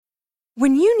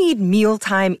When you need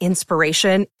mealtime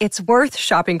inspiration, it's worth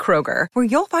shopping Kroger, where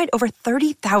you'll find over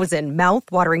 30,000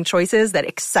 mouth-watering choices that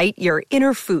excite your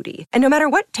inner foodie. And no matter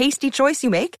what tasty choice you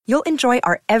make, you'll enjoy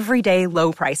our everyday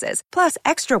low prices, plus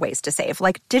extra ways to save,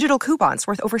 like digital coupons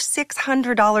worth over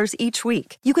 $600 each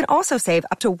week. You can also save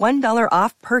up to $1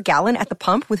 off per gallon at the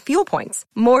pump with fuel points.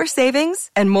 More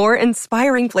savings and more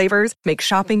inspiring flavors make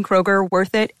shopping Kroger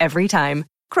worth it every time.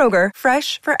 Kroger,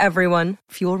 fresh for everyone.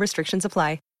 Fuel restrictions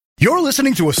apply. You're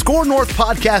listening to a Score North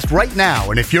podcast right now,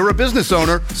 and if you're a business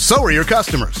owner, so are your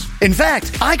customers. In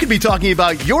fact, I could be talking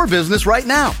about your business right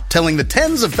now, telling the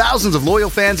tens of thousands of loyal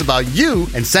fans about you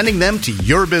and sending them to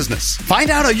your business. Find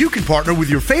out how you can partner with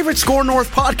your favorite Score North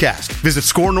podcast. Visit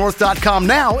scorenorth.com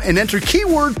now and enter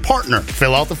keyword partner.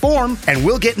 Fill out the form, and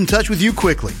we'll get in touch with you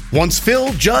quickly. Once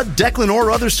Phil, Judd, Declan, or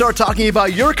others start talking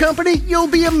about your company, you'll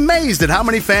be amazed at how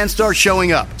many fans start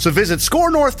showing up. So visit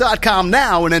scorenorth.com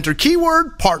now and enter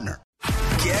keyword partner.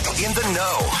 Get in the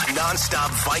know.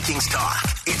 Non-stop Vikings talk.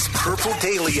 It's Purple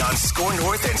Daily on Score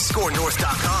North and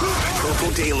ScoreNorth.com.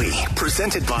 Purple Daily,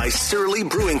 presented by Surly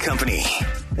Brewing Company.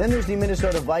 Then there's the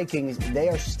Minnesota Vikings. They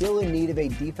are still in need of a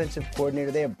defensive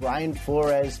coordinator. They have Brian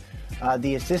Flores,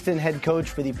 the assistant head coach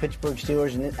for the Pittsburgh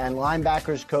Steelers and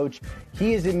linebackers coach.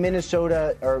 He is in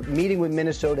Minnesota, or meeting with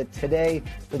Minnesota today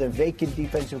for the vacant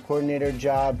defensive coordinator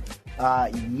job.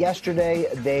 Yesterday,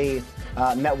 they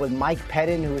met with Mike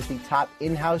Pettin, who is the top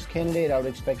in-house candidate. I would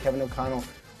expect Kevin O'Connell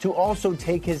to also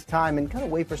take his time and kind of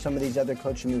wait for some of these other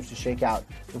coaching moves to shake out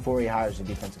before he hires a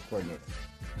defensive coordinator.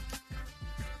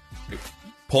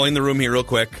 Pulling the room here real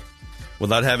quick,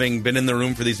 without having been in the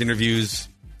room for these interviews,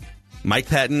 Mike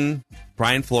Pettin,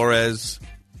 Brian Flores,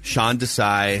 Sean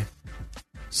Desai,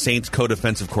 Saints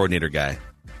co-defensive coordinator guy.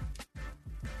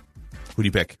 Who do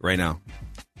you pick right now?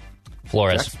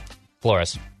 Flores. Jack?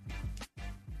 Flores.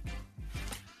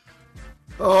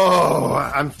 Oh,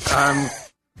 I'm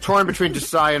torn between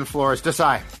Desai and Flores.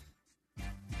 Desai.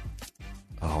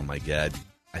 Oh, my God.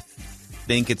 I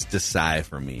think it's Desai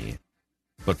for me.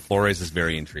 But Flores is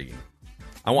very intriguing.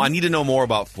 I need to know more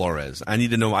about Flores. I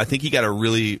need to know. I think he got a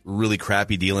really, really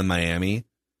crappy deal in Miami.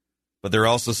 But there are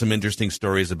also some interesting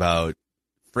stories about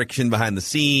friction behind the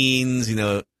scenes,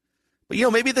 But,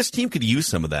 maybe this team could use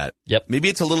some of that. Yep. Maybe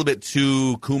it's a little bit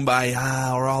too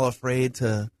kumbaya. We're all afraid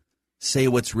to say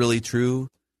what's really true.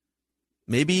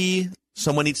 Maybe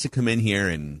someone needs to come in here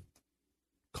and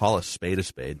call a spade a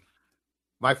spade.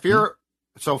 My fear,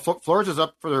 so Flores is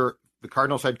up for the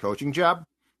Cardinals head coaching job,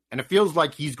 and it feels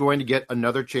like he's going to get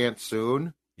another chance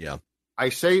soon. Yeah. I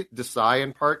say Desai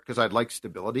in part because I'd like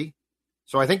stability.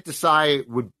 So I think Desai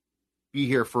would be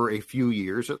here for a few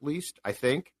years at least, I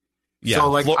think. Yeah,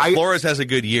 so Flores has a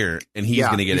good year, and he's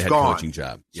going to get a head coaching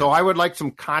job. So I would like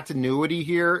some continuity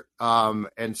here,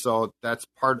 and so that's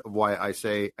part of why I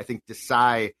say I think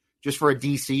Desai, just for a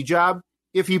DC job,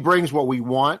 if he brings what we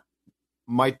want,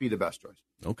 might be the best choice.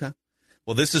 Okay.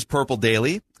 Well, this is Purple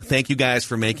Daily. Thank you guys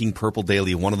for making Purple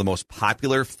Daily one of the most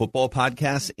popular football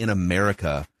podcasts in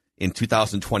America in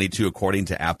 2022, according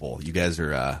to Apple. You guys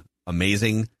are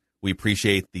amazing. We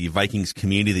appreciate the Vikings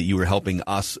community that you are helping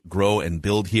us grow and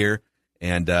build here.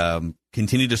 And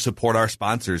continue to support our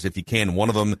sponsors if you can. One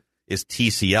of them is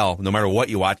TCL. No matter what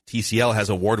you watch, TCL has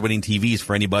award-winning TVs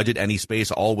for any budget, any space,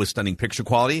 all with stunning picture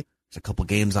quality. There's a couple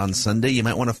games on Sunday. You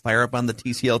might want to fire up on the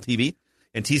TCL TV.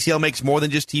 And TCL makes more than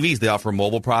just TVs. They offer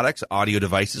mobile products, audio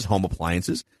devices, home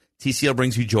appliances. TCL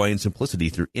brings you joy and simplicity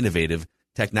through innovative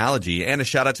technology. And a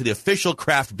shout-out to the official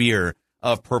craft beer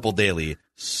of Purple Daily,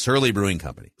 Surly Brewing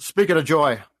Company. Speaking of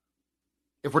joy,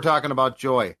 if we're talking about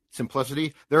joy,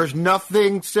 simplicity, there's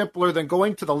nothing simpler than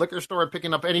going to the liquor store and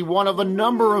picking up any one of a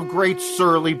number of great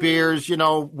Surly beers.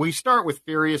 We start with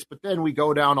Furious, but then we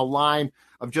go down a line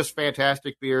of just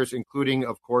fantastic beers, including,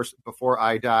 of course, Before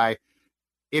I Die.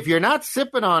 If you're not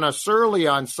sipping on a Surly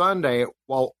on Sunday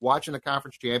while watching the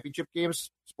conference championship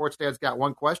games, Sports Dad's got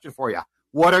one question for you.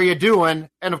 What are you doing?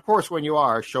 And, of course, when you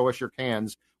are, show us your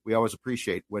cans. We always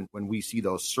appreciate when we see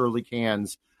those Surly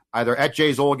cans, either at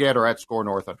Jay's Olgate or at Score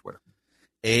North on Twitter.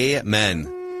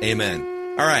 Amen. Amen.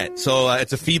 All right, so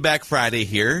it's a Feedback Friday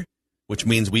here, which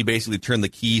means we basically turn the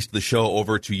keys to the show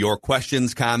over to your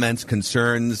questions, comments,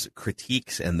 concerns,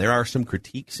 critiques, and there are some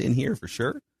critiques in here for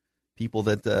sure. People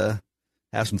that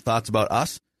have some thoughts about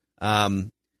us.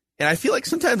 And I feel like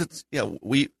sometimes it's,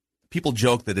 people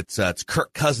joke that it's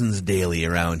Kirk Cousins daily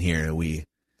around here.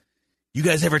 You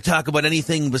guys ever talk about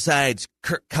anything besides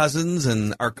Kirk Cousins?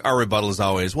 And our rebuttal is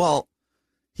always, well,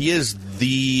 he is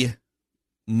the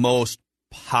most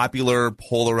popular,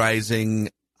 polarizing,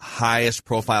 highest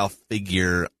profile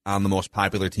figure on the most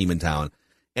popular team in town.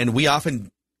 And we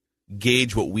often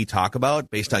gauge what we talk about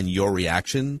based on your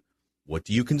reaction. What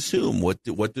do you consume?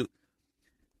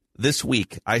 This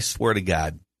week, I swear to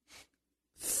God,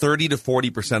 30 to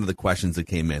 40% of the questions that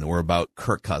came in were about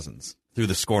Kirk Cousins through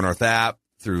the Score North app.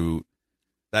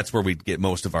 That's where we get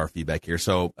most of our feedback here.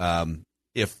 So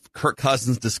if Kirk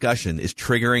Cousins discussion is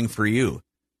triggering for you,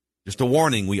 just a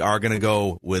warning, we are going to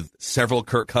go with several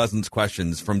Kirk Cousins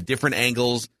questions from different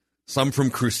angles, some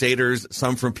from Crusaders,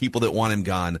 some from people that want him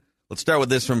gone. Let's start with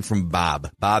this one from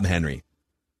Bob Henry.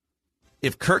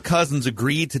 If Kirk Cousins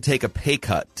agreed to take a pay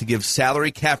cut to give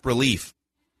salary cap relief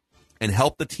and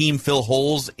help the team fill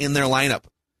holes in their lineup,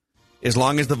 as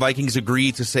long as the Vikings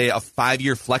agree to, say, a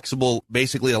 5-year flexible,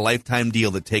 basically a lifetime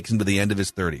deal that takes him to the end of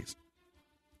his 30s,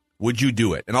 would you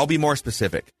do it? And I'll be more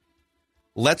specific.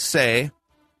 Let's say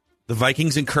the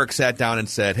Vikings and Kirk sat down and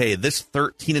said, hey, this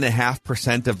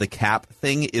 13.5% of the cap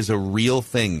thing is a real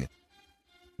thing.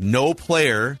 No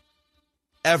player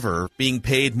ever being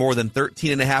paid more than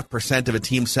 13.5% of a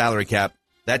team's salary cap.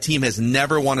 That team has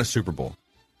never won a Super Bowl.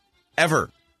 Ever.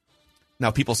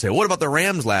 Now, people say, what about the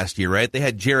Rams last year, right? They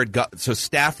had Jared Goff. So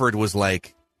Stafford was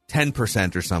like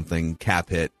 10% or something cap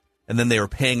hit, and then they were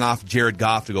paying off Jared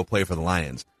Goff to go play for the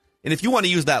Lions. And if you want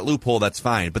to use that loophole, that's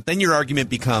fine. But then your argument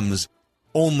becomes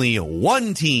only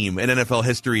one team in NFL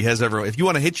history has ever. If you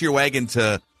want to hitch your wagon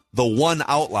to the one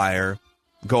outlier,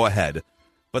 go ahead.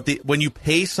 But when you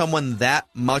pay someone that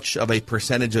much of a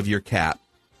percentage of your cap,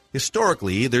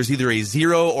 historically, there's either a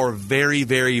 0 or very,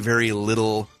 very, very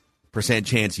little %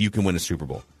 chance you can win a Super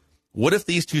Bowl. What if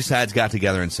these two sides got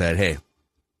together and said, hey,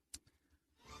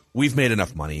 we've made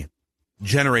enough money,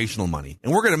 generational money,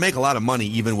 and we're going to make a lot of money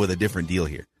even with a different deal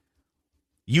here.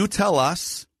 You tell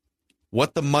us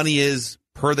what the money is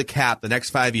per the cap the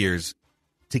next 5 years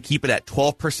to keep it at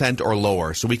 12% or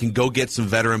lower so we can go get some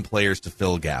veteran players to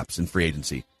fill gaps in free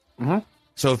agency. Mm-hmm.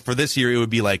 So for this year, it would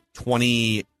be like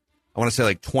 27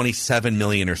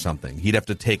 million or something. He'd have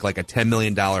to take like a $10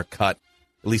 million cut,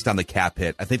 at least on the cap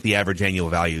hit. I think the average annual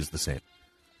value is the same.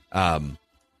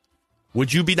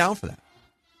 Would you be down for that?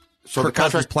 So Kirk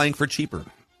Cousins playing for cheaper.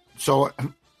 So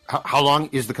how long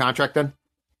is the contract then?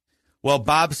 Well,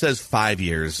 Bob says 5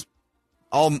 years.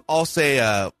 I'll say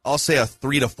a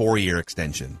 3 to 4 year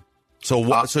extension.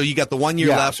 So so you got the 1 year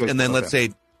left, and then let's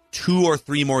say 2 or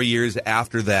 3 more years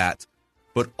after that.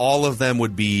 But all of them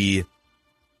would be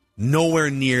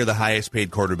nowhere near the highest paid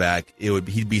quarterback.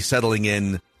 He'd be settling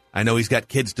in. I know he's got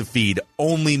kids to feed,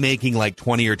 only making like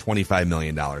 $20 or $25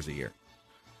 million a year.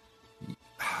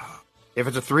 If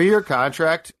it's a 3-year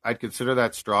contract, I'd consider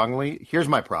that strongly. Here's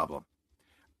my problem.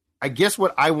 I guess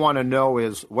what I want to know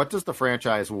is, what does the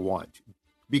franchise want?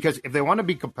 Because if they want to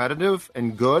be competitive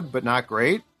and good but not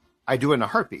great, I do it in a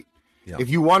heartbeat. Yeah. If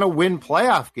you want to win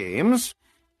playoff games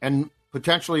and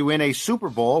potentially win a Super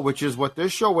Bowl, which is what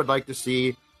this show would like to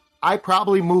see, I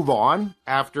probably move on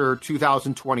after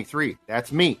 2023.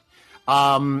 That's me.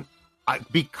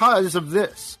 Because of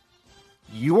this,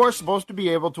 you are supposed to be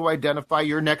able to identify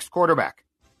your next quarterback.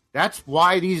 That's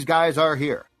why these guys are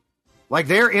here. Like,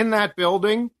 they're in that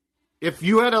building. If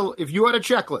you had a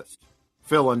checklist,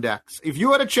 Phil and Dex, if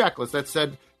you had a checklist that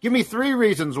said, give me 3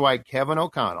 reasons why Kevin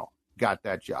O'Connell got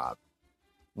that job,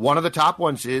 one of the top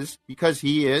ones is because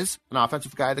he is an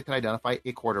offensive guy that can identify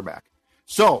a quarterback.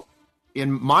 So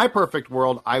in my perfect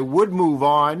world, I would move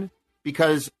on,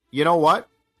 because you know what?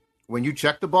 When you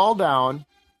check the ball down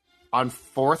on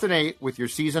 4th and 8 with your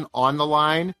season on the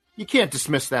line, you can't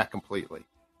dismiss that completely.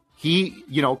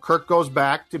 Kirk goes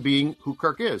back to being who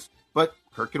Kirk is, but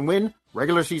Kirk can win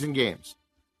regular season games.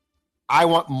 I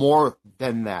want more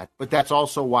than that, but that's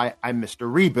also why I'm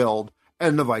Mr. Rebuild,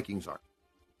 and the Vikings aren't.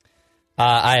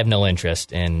 I have no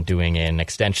interest in doing an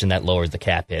extension that lowers the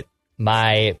cap hit.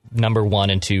 My number 1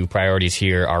 and 2 priorities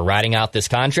here are riding out this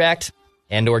contract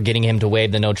and or getting him to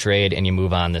waive the no trade, and you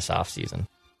move on this offseason.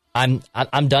 I'm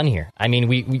done here. I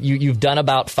mean, you've done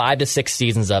about 5 to 6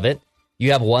 seasons of it.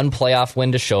 You have 1 playoff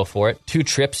win to show for it, 2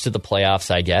 trips to the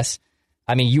playoffs, I guess.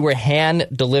 I mean, you were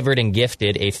hand-delivered and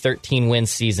gifted a 13-win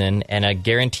season and a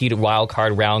guaranteed wild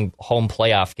card round home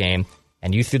playoff game,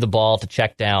 and you threw the ball to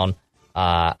check down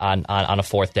on a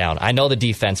 4th down. I know the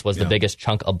defense was the biggest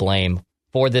chunk of blame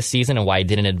for this season and why it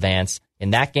didn't advance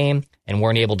in that game and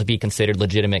weren't able to be considered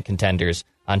legitimate contenders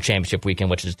on championship weekend,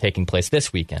 which is taking place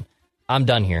this weekend. I'm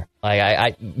done here.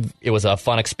 It was a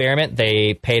fun experiment.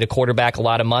 They paid a quarterback a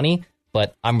lot of money,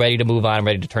 but I'm ready to move on. I'm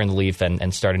ready to turn the leaf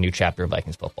and start a new chapter of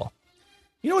Vikings football.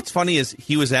 You know what's funny is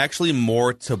he was actually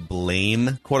more to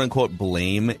blame, quote-unquote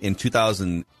blame, in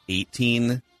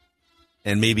 2018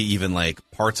 and maybe even like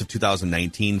parts of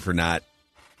 2019 for not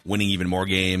winning even more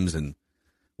games and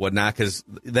whatnot, because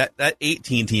that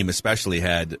 18 team especially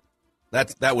had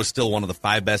that was still one of the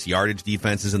 5 best yardage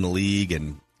defenses in the league,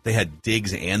 and they had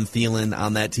Diggs and Thielen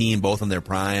on that team, both in their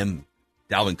prime.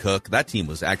 Dalvin Cook, that team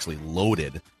was actually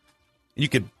loaded. You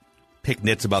could pick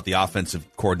nits about the offensive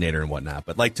coordinator and whatnot,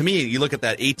 but like to me, you look at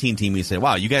that 18 team, you say,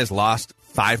 wow, you guys lost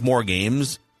 5 more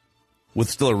games with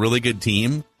still a really good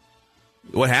team.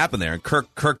 What happened there? And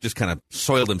Kirk just kind of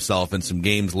soiled himself in some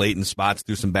games late in spots,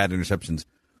 threw some bad interceptions.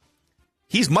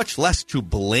 He's much less to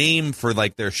blame for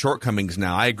like their shortcomings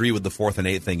now. I agree with the 4th and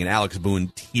 8 thing, and Alex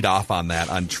Boone teed off on that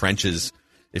on Trenches,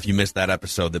 if you missed that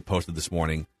episode that posted this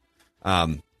morning.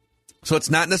 So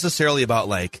it's not necessarily about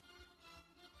like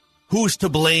who's to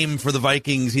blame for the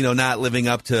Vikings, not living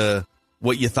up to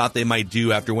what you thought they might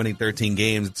do after winning 13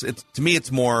 games. It's to me,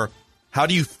 it's more, how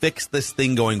do you fix this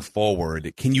thing going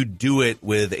forward? Can you do it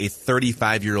with a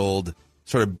 35-year-old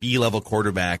sort of B-level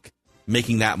quarterback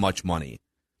making that much money?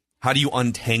 How do you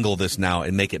untangle this now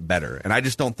and make it better? And I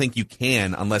just don't think you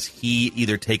can unless he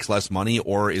either takes less money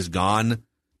or is gone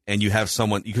and you have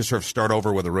someone, you can sort of start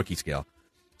over with a rookie scale.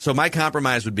 So my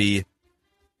compromise would be,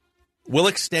 we'll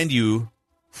extend you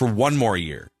for 1 more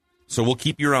year. So we'll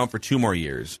keep you around for 2 more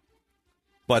years.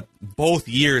 But both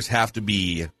years have to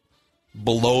be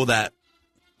below that,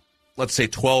 let's say,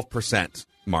 12%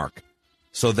 mark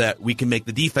so that we can make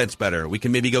the defense better. We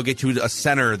can maybe go get you a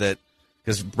center that,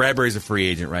 because Bradbury's a free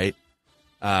agent, right?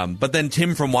 But then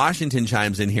Tim from Washington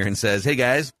chimes in here and says, hey,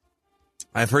 guys,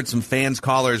 I've heard some fans,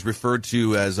 callers referred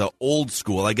to as old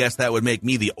school. I guess that would make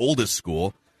me the oldest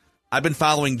school. I've been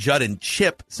following Judd and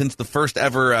Chip since the first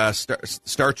ever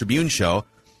Star Tribune show.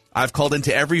 I've called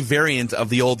into every variant of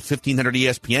the old 1500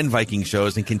 ESPN Viking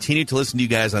shows and continue to listen to you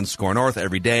guys on Score North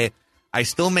every day. I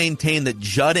still maintain that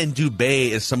Judd and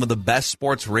Dubé is some of the best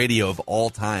sports radio of all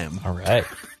time. All right.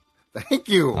 Thank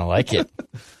you. I like it.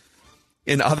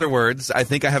 In other words, I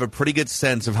think I have a pretty good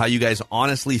sense of how you guys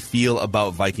honestly feel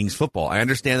about Vikings football. I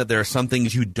understand that there are some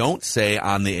things you don't say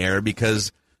on the air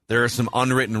because there are some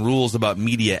unwritten rules about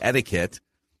media etiquette.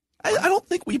 I don't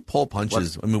think we pull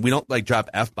punches. What? I mean, we don't drop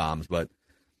F-bombs, but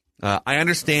I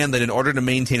understand that in order to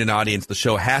maintain an audience, the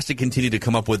show has to continue to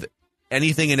come up with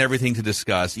anything and everything to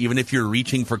discuss, even if you're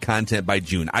reaching for content by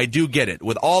June. I do get it.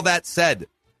 With all that said,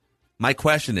 my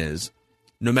question is,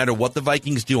 no matter what the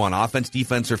Vikings do on offense,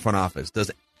 defense, or front office, does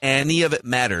any of it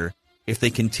matter if they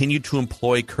continue to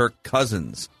employ Kirk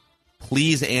Cousins?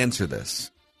 Please answer this,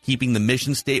 keeping the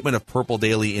mission statement of Purple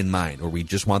Daily in mind, or we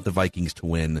just want the Vikings to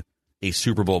win a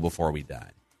Super Bowl before we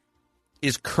die.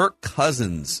 Is Kirk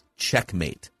Cousins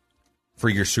checkmate for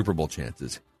your Super Bowl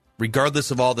chances, regardless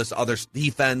of all this other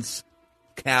defense,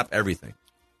 cap, everything?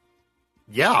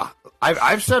 Yeah,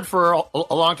 I've said for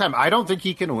a long time, I don't think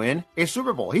he can win a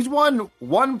Super Bowl. He's won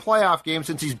 1 playoff game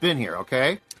since he's been here,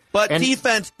 okay? But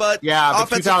defense, but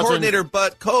offensive coordinator,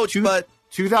 but coach, but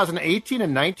 2018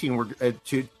 and 19 were,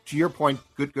 to your point,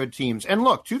 good teams. And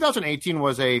look, 2018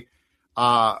 was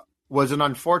an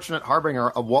unfortunate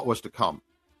harbinger of what was to come.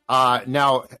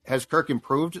 Now, has Kirk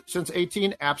improved since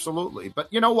 18? Absolutely.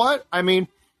 But you know what? I mean,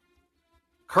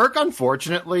 Kirk,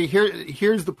 unfortunately,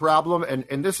 here's the problem,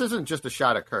 and this isn't just a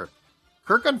shot at Kirk.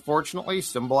 Kirk, unfortunately,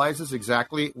 symbolizes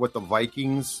exactly what the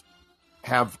Vikings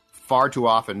have far too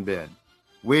often been,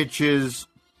 which is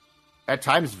at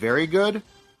times very good,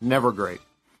 never great.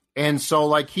 And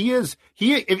so, if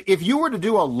you were to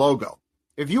do a logo,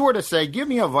 if you were to say, give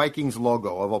me a Vikings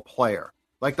logo of a player,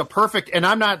 like the perfect, and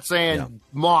I'm not saying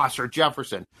Moss or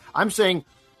Jefferson, I'm saying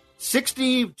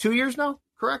 62 years now,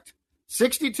 correct?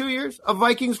 62 years of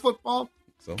Vikings football.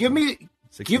 So, give me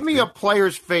a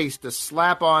player's face to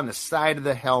slap on the side of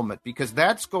the helmet, because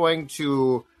that's going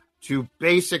to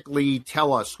basically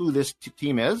tell us who this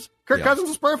team is. Kirk Cousins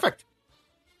is perfect.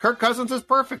 Kirk Cousins is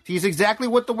perfect. He's exactly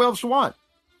what the Wilfs want.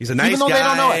 He's a nice guy. They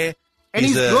don't know it. And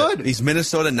he's good. He's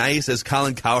Minnesota nice, as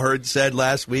Colin Cowherd said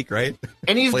last week, right?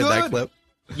 And he's Played good. That clip.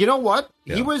 You know what?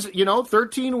 Yeah. He was,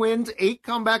 13 wins, 8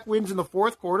 comeback wins in the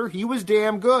fourth quarter. He was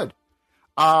damn good.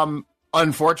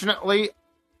 Unfortunately,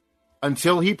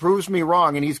 until he proves me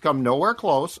wrong, and he's come nowhere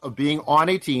close of being on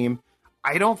a team,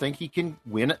 I don't think he can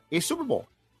win a Super Bowl.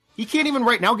 He can't even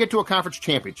right now get to a conference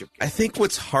championship game. I think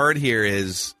what's hard here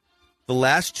is the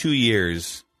last 2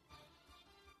 years,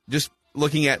 just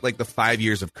looking at the 5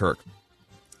 years of Kirk,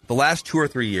 the last 2 or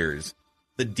 3 years,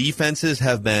 the defenses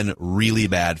have been really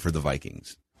bad for the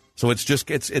Vikings. So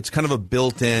it's kind of a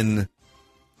built-in,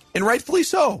 and rightfully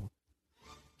so.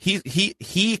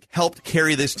 He helped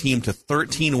carry this team to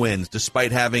 13 wins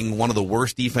despite having one of the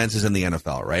worst defenses in the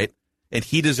NFL, right? And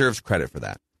he deserves credit for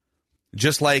that.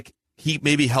 Just like he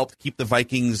maybe helped keep the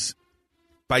Vikings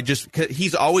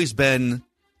he's always been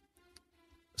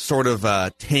sort of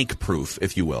tank-proof,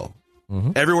 if you will.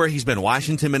 Everywhere he's been,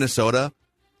 Washington, Minnesota,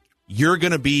 you're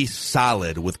going to be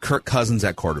solid with Kirk Cousins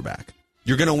at quarterback.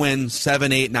 You're going to win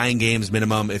 7, 8, 9 games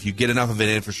minimum. If you get enough of an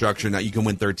infrastructure, now you can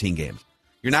win 13 games.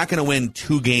 You're not going to win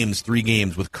 2 games, 3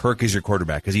 games with Kirk as your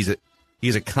quarterback because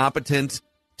he's a competent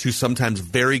to sometimes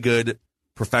very good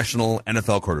professional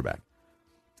NFL quarterback.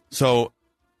 So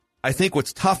I think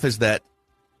what's tough is that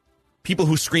people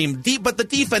who scream, but the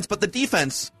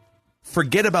defense,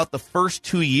 forget about the first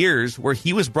 2 years where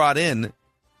he was brought in,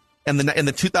 and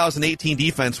the 2018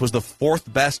 defense was the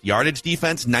 4th best yardage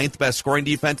defense, 9th best scoring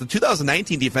defense. The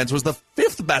 2019 defense was the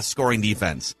 5th best scoring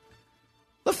defense.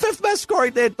 The 5th best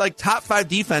scoring. They had like top 5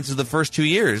 defenses the first 2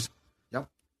 years. Yep.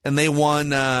 And they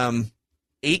won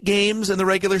 8 games in the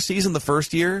regular season the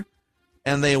first year,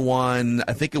 and they won,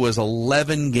 I think it was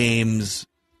 11 games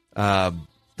the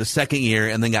second year,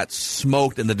 and then got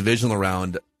smoked in the divisional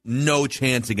round. No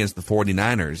chance against the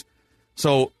 49ers.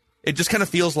 So it just kind of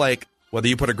feels like whether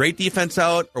you put a great defense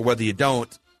out or whether you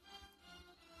don't,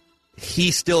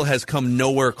 he still has come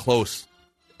nowhere close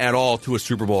at all to a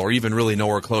Super Bowl or even really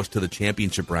nowhere close to the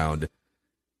championship round.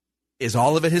 Is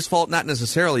all of it his fault? Not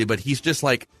necessarily, but he's just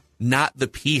like not the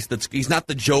piece he's not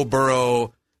the Joe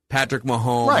Burrow, Patrick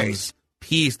Mahomes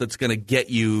piece that's going to get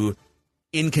you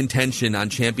in contention on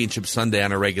Championship Sunday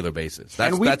on a regular basis.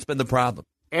 That's been the problem.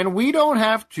 And we don't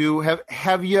have to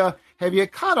have you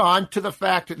caught on to the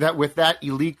fact that with that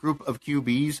elite group of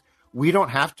QBs, we don't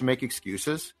have to make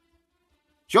excuses.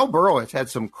 Joe Burrow has had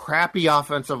some crappy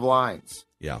offensive lines.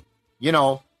 Yeah. You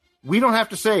know, we don't have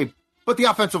to say, but the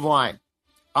offensive line.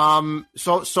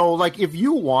 So like if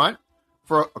you want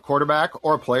for a quarterback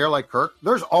or a player like Kirk,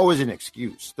 there's always an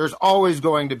excuse. There's always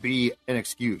going to be an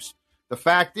excuse. The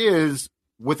fact is,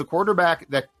 with a quarterback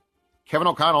that Kevin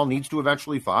O'Connell needs to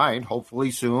eventually find,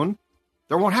 hopefully soon,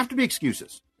 there won't have to be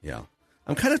excuses. Yeah.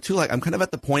 I'm kind of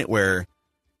at the point where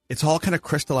it's all kind of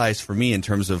crystallized for me in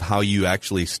terms of how you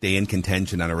actually stay in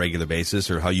contention on a regular basis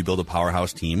or how you build a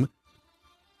powerhouse team.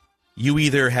 You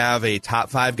either have a top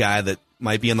 5 guy that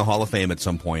might be in the Hall of Fame at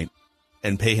some point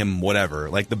and pay him whatever.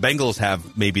 Like the Bengals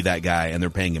have maybe that guy and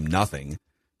they're paying him nothing.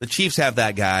 The Chiefs have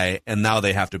that guy and now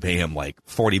they have to pay him like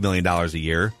 $40 million a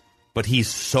year. But he's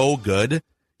so good,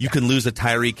 you can lose a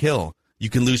Tyreek Hill. You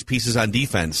can lose pieces on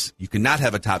defense. You can not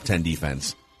have a top 10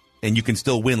 defense. And you can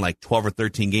still win like 12 or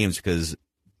 13 games because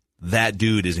that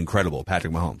dude is incredible,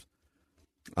 Patrick Mahomes.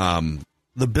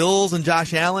 The Bills and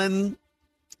Josh Allen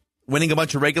winning a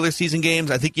bunch of regular season games,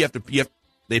 I think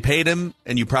they paid him,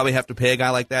 and you probably have to pay a guy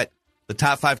like that. The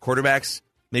top 5 quarterbacks,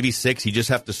 maybe 6, you just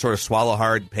have to sort of swallow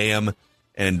hard, pay him,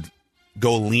 and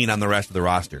go lean on the rest of the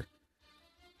roster.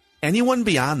 Anyone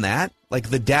beyond that,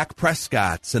 like the Dak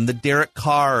Prescotts and the Derek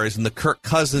Carrs and the Kirk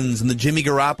Cousins and the Jimmy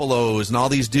Garoppolos and all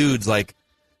these dudes, like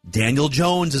Daniel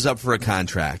Jones is up for a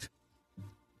contract.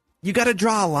 You got to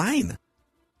draw a line.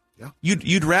 Yeah.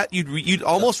 You'd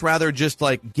almost rather just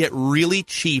like get really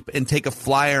cheap and take a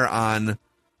flyer on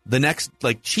the next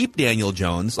like cheap Daniel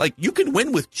Jones. Like you can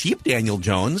win with cheap Daniel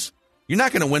Jones. You're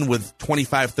not going to win with $25,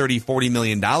 $30, $40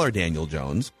 million Daniel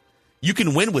Jones. You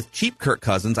can win with cheap Kirk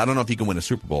Cousins. I don't know if you can win a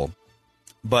Super Bowl,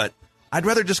 but I'd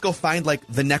rather just go find like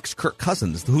the next Kirk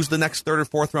Cousins. Who's the next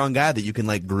 3rd or 4th round guy that you can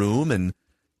like groom and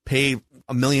pay $1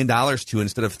 million to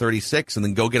instead of 36, and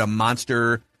then go get a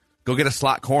monster, go get a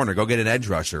slot corner, go get an edge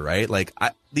rusher, right? Like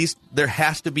there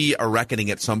has to be a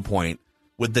reckoning at some point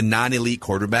with the non-elite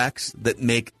quarterbacks that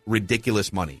make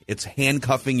ridiculous money. It's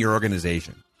handcuffing your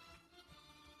organization.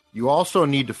 You also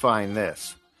need to find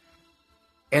this.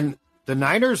 And the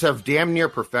Niners have damn near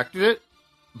perfected it,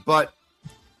 but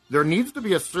there needs to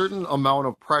be a certain amount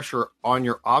of pressure on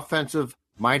your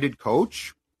offensive-minded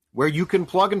coach where you can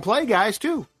plug and play guys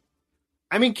too.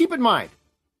 I mean, keep in mind,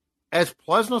 as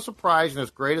pleasant a surprise and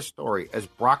as great a story as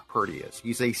Brock Purdy is,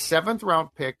 he's a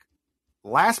 7th-round pick,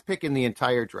 last pick in the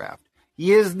entire draft.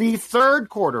 He is the 3rd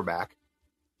quarterback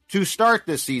to start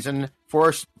this season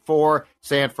for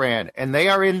San Fran, and they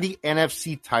are in the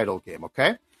NFC title game,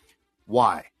 okay?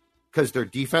 Why? Because their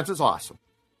defense is awesome.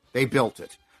 They built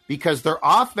it. Because their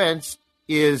offense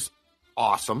is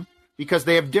awesome. Because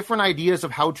they have different ideas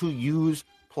of how to use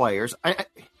players.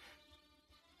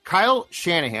 Kyle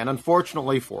Shanahan,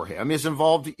 unfortunately for him, is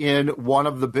involved in one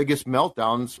of the biggest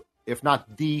meltdowns, if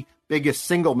not the biggest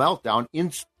single meltdown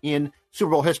in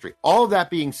Super Bowl history. All of that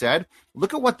being said,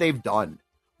 look at what they've done.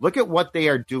 Look at what they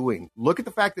are doing. Look at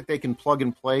the fact that they can plug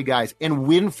and play guys and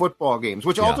win football games,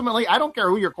 which ultimately, I don't care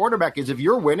who your quarterback is. If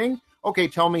you're winning, okay,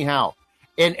 tell me how.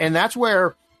 And that's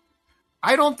where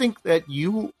I don't think that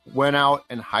you went out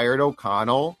and hired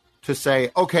O'Connell to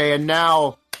say, okay, and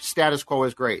now status quo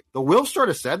is great. The Wolves sort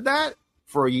of said that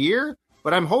for a year,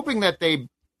 but I'm hoping that they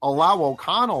allow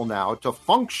O'Connell now to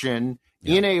function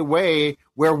in a way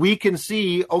where we can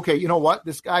see, okay, you know what?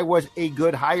 This guy was a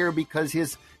good hire because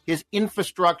his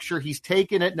infrastructure, he's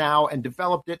taken it now and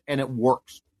developed it, and it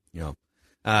works. Yeah.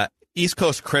 East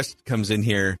Coast Chris comes in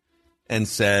here and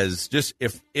says, just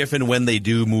if and when they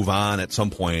do move on at some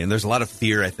point, and there's a lot of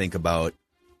fear, I think, about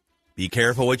be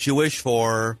careful what you wish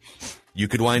for. You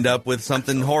could wind up with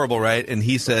something horrible, right? And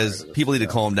he says people need to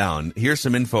calm down. Here's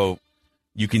some info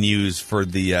you can use for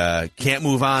the can't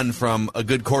move on from a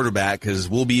good quarterback because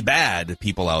we'll be bad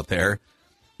people out there.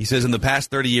 He says in the past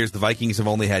 30 years, the Vikings have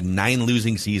only had 9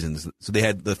 losing seasons. So they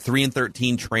had the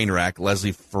 3-13 train wreck,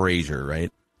 Leslie Frazier,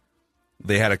 right?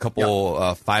 They had a couple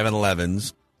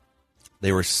 5-11s.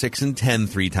 They were 6-10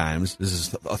 3 times. This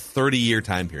is a 30-year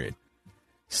time period.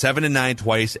 7-9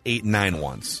 twice, 8-9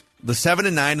 once. The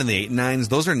 7-9 and the 8-9s,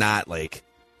 those are not like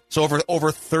so.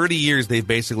 Over 30 years, they've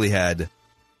basically had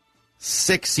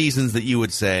 6 seasons that you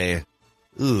would say,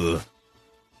 ugh,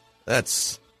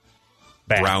 that's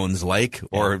bad. Browns-like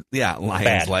or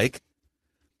Lions-like.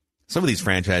 Some of these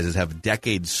franchises have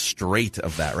decades straight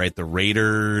of that, right? The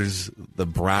Raiders, the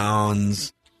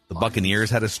Browns, the Buccaneers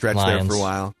had a stretch there for a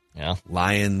while. Yeah,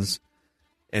 Lions.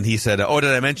 And he said, did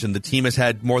I mention the team has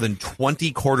had more than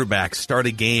 20 quarterbacks start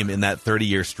a game in that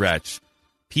 30-year stretch?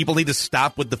 People need to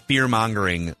stop with the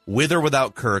fear-mongering. With or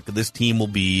without Kirk, this team will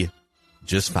be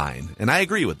just fine. And I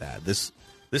agree with that. This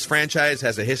franchise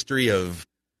has a history of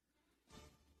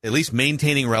at least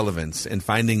maintaining relevance and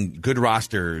finding good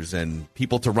rosters and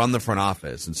people to run the front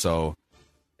office. And so,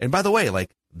 and by the way, like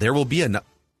there will be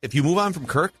if you move on from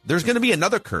Kirk, there's going to be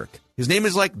another Kirk. His name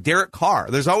is like Derek Carr.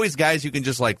 There's always guys you can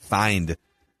just like find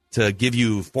to give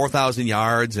you 4,000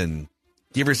 yards and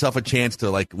give yourself a chance to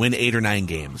like win 8 or 9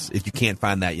 games if you can't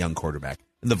find that young quarterback.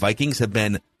 And the Vikings have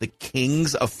been the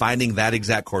kings of finding that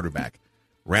exact quarterback.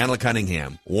 Randall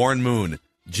Cunningham, Warren Moon,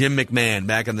 Jim McMahon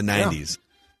back in the 90s. Yeah.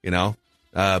 You know,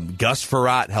 Gus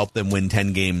Frerotte helped them win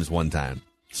 10 games one time.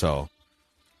 So,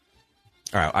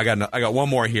 all right, I got one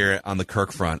more here on the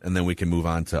Kirk front, and then we can move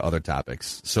on to other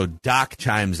topics. So Doc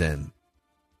chimes in.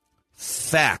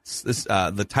 Facts. This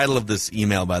the title of this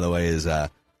email, by the way, is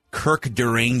Kirk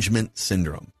Derangement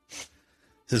Syndrome. It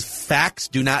says, facts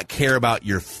do not care about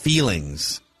your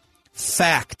feelings.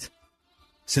 Fact.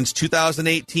 Since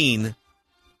 2018,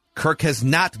 Kirk has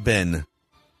not been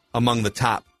among the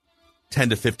top 10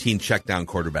 to 15 checkdown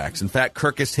quarterbacks. In fact,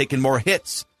 Kirk has taken more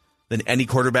hits than any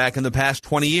quarterback in the past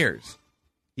 20 years.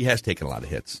 He has taken a lot of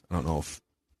hits. I don't know if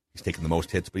he's taken the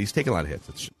most hits, but he's taken a lot of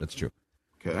hits. That's true.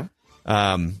 Okay.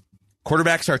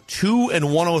 Quarterbacks are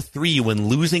 2-103 when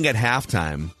losing at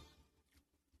halftime.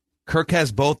 Kirk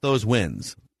has both those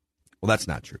wins. Well, that's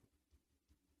not true.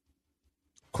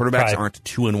 Quarterbacks aren't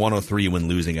 2-103 when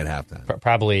losing at halftime.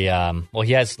 Probably. Well,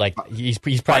 he has like he's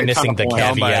probably missing the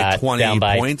caveat down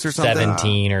by points or something?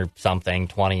 17 or something,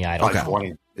 20. I don't know.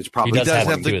 20. It's probably he does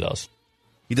have 2 of those.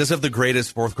 He does have the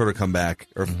greatest fourth quarter comeback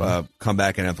or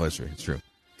comeback in NFL history. It's true.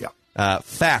 Yeah.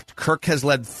 Fact: Kirk has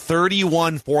led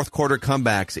 31 fourth quarter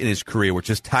comebacks in his career, which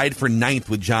is tied for 9th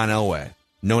with John Elway,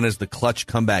 known as the clutch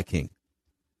comeback king.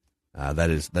 That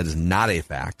is not a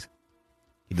fact.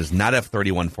 He does not have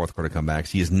 31 fourth quarter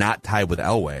comebacks. He is not tied with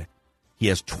Elway. He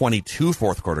has 22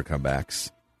 fourth quarter comebacks,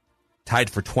 tied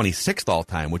for 26th all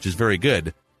time, which is very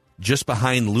good, just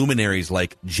behind luminaries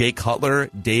like Jay Cutler,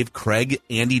 Dave Craig,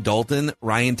 Andy Dalton,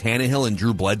 Ryan Tannehill, and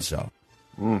Drew Bledsoe.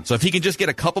 So if he can just get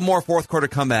a couple more fourth quarter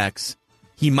comebacks,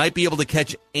 he might be able to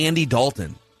catch Andy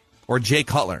Dalton or Jay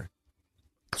Cutler.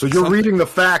 So you're reading the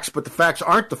facts, but the facts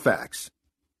aren't the facts.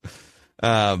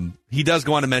 He does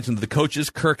go on to mention that the coaches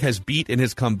Kirk has beat in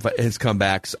his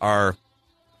comebacks are,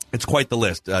 it's quite the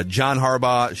list. John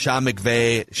Harbaugh, Sean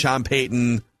McVay, Sean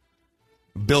Payton,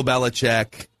 Bill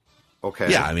Belichick. Okay.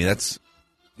 Yeah, I mean, that's...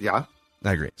 Yeah.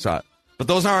 I agree. So, but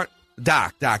those aren't...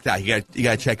 Doc. You got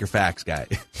to check your facts, guy.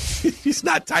 He's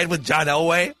not tied with John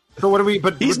Elway. So what do we...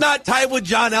 But he's not tied with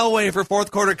John Elway for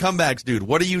fourth quarter comebacks, dude.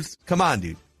 What are you... Come on,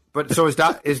 dude. But so is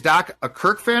Doc a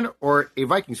Kirk fan or a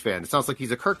Vikings fan? It sounds like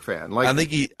he's a Kirk fan. Like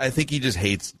I think he just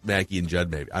hates Mackey and Judd.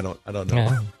 Maybe I don't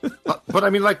know. Yeah. But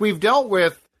I mean, like we've dealt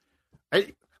with,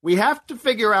 we have to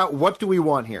figure out what do we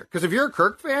want here. Because if you're a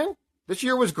Kirk fan, this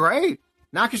year was great.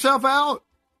 Knock yourself out.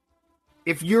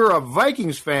 If you're a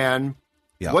Vikings fan,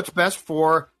 what's best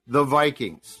for the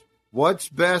Vikings? What's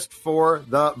best for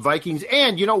the Vikings?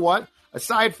 And you know what?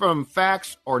 Aside from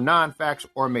facts or non-facts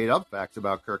or made-up facts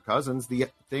about Kirk Cousins, the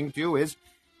thing, too, is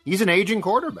he's an aging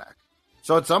quarterback.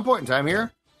 So at some point in time here,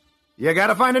 you got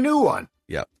to find a new one.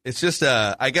 Yeah. It's just,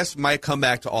 I guess my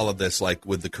comeback to all of this, like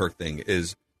with the Kirk thing,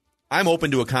 is I'm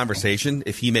open to a conversation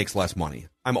if he makes less money.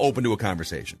 I'm open to a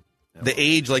conversation. The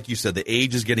age, like you said, the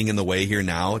age is getting in the way here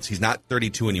now. He's not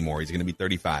 32 anymore. He's going to be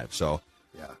 35. So,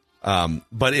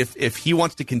 but if he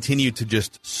wants to continue to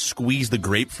just squeeze the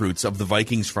grapefruits of the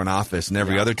Vikings front office and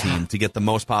every other team to get the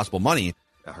most possible money,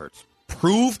 that hurts.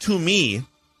 Prove to me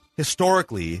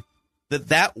historically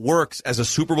that works as a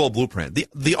Super Bowl blueprint.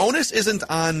 The onus isn't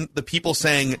on the people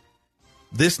saying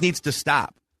this needs to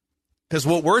stop. Because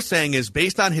what we're saying is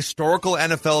based on historical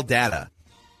NFL data,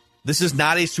 this is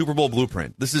not a Super Bowl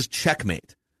blueprint. This is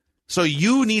checkmate. So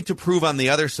you need to prove on the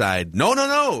other side,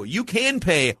 no, you can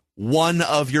pay one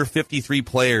of your 53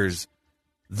 players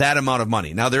that amount of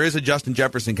money. Now, there is a Justin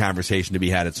Jefferson conversation to be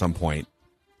had at some point,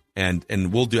 and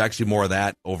we'll do actually more of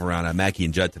that over on Mackie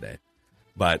and Judd today.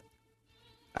 But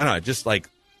I don't know, just like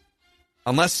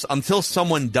until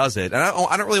someone does it, and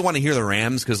I don't really want to hear the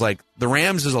Rams because like the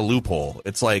Rams is a loophole.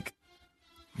 It's like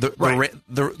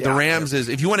the Rams is,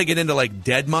 if you want to get into like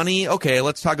dead money, okay,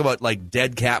 let's talk about like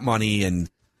dead cap money. And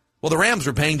well, the Rams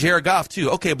are paying Jared Goff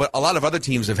too, okay, but a lot of other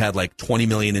teams have had like $20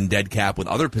 million in dead cap with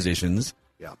other positions.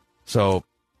 Yeah. So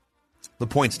the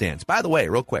point stands. By the way,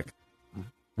 real quick,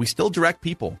 we still direct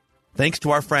people. Thanks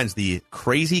to our friends, the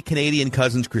crazy Canadian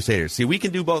Cousins Crusaders. See, we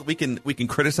can do both. We can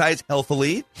criticize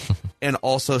healthily, and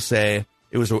also say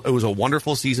it was a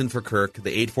wonderful season for Kirk.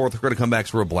 The 8 fourth-quarter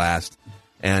comebacks were a blast.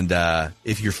 And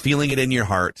if you're feeling it in your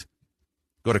heart,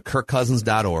 go to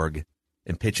kirkcousins.org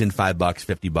and pitch in $5,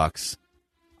 $50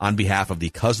 on behalf of the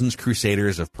Cousins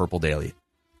Crusaders of Purple Daily.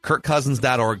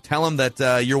 kirkcousins.org. Tell them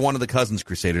that you're one of the Cousins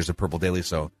Crusaders of Purple Daily,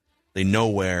 so they know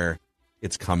where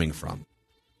it's coming from.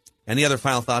 Any other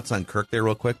final thoughts on Kirk there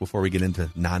real quick before we get into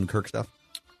non-Kirk stuff?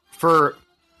 For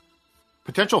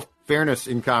potential fairness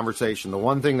in conversation, the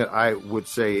one thing that I would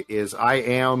say is I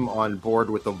am on board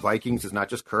with the Vikings. It's not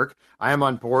just Kirk. I am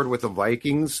on board with the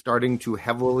Vikings starting to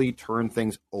heavily turn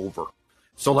things over.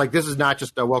 So, like, this is not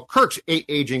just, Kirk's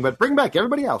aging, but bring back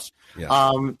everybody else.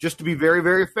 Yeah. Just to be very,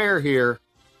 very fair here,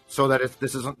 so that if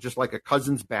this isn't just like a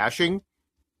Cousins bashing,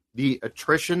 the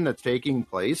attrition that's taking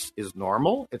place is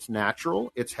normal, it's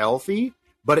natural, it's healthy,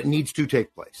 but it needs to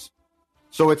take place.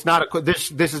 So it's not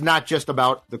this is not just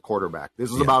about the quarterback.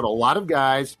 This is about a lot of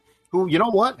guys who, you know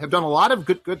what, have done a lot of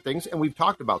good things, and we've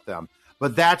talked about them.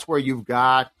 But that's where you've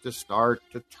got to start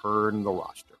to turn the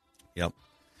roster. Yep.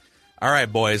 All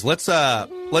right, boys, let's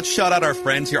shout out our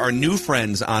friends here, our new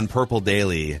friends on Purple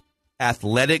Daily,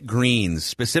 Athletic Greens,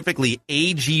 specifically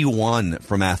AG1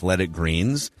 from Athletic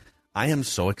Greens. I am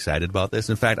so excited about this.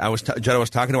 In fact, I was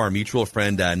talking to our mutual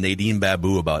friend Nadine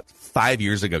Babu about 5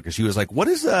 years ago because she was like,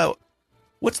 "What's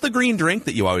the green drink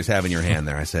that you always have in your hand?"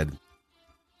 There, I said,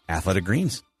 "Athletic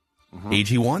Greens,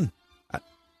 AG1.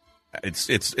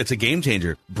 It's a game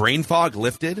changer. Brain fog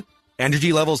lifted,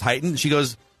 energy levels heightened." She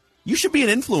goes, "You should be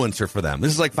an influencer for them."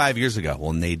 This is like 5 years ago.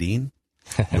 Well, Nadine,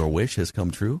 your wish has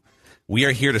come true. We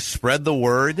are here to spread the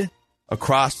word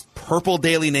across Purple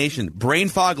Daily Nation. Brain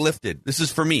fog lifted. This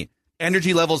is for me.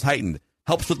 Energy levels heightened.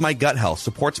 Helps with my gut health.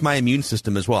 Supports my immune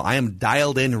system as well. I am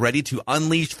dialed in, ready to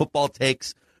unleash football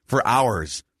takes for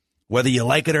hours, whether you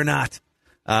like it or not.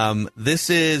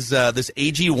 This is this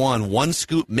AG1, one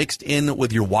scoop mixed in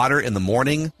with your water in the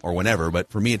morning or whenever, but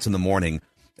for me it's in the morning.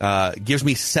 Gives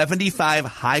me 75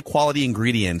 high-quality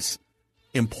ingredients,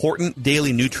 important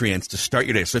daily nutrients to start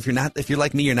your day. So if you're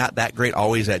like me, you're not that great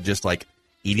always at just like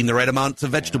eating the right amounts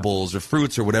of vegetables or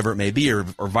fruits or whatever it may be, or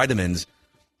vitamins.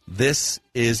 This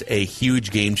is a huge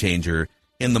game changer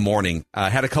in the morning. I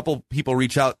had a couple people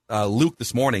reach out, Luke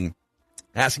this morning,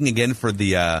 asking again for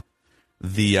the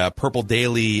Purple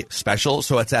Daily special.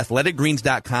 So it's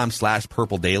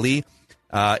athleticgreens.com/Purple Daily.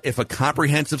 If a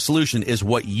comprehensive solution is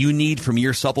what you need from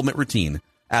your supplement routine,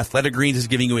 Athletic Greens is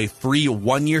giving you a free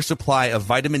 1-year supply of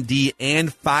vitamin D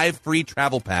and 5 free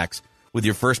travel packs with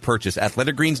your first purchase.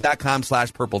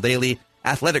 Athleticgreens.com/Purple Daily.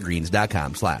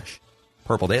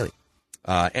 Athleticgreens.com/Purple Daily.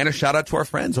 And a shout out to our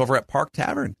friends over at Park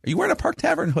Tavern. Are you wearing a Park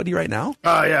Tavern hoodie right now?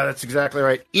 Yeah, that's exactly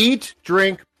right. Eat,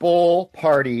 drink, bowl,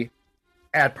 party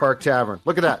at Park Tavern.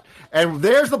 Look at that. And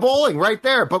there's the bowling right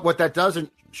there. But what that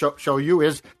doesn't show you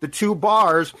is the 2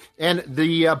 bars and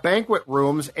the banquet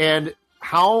rooms and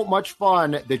how much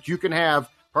fun that you can have.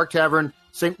 Park Tavern,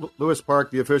 St. Louis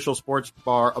Park, the official sports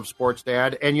bar of Sports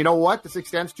Dad. And you know what? This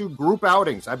extends to group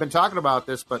outings. I've been talking about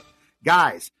this, but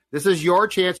guys, this is your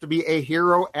chance to be a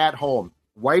hero at home.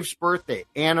 Wife's birthday,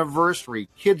 anniversary,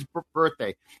 kid's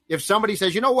birthday. If somebody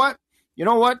says, you know what,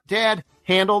 Dad,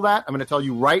 handle that, I'm going to tell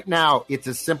you right now, it's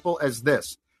as simple as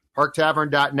this.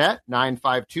 ParkTavern.net,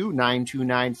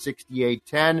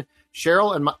 952-929-6810.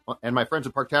 Cheryl and my friends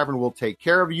at Park Tavern will take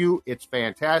care of you. It's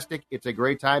fantastic. It's a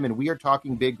great time, and we are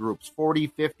talking big groups, 40,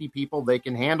 50 people. They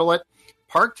can handle it.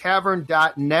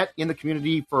 parktavern.net, in the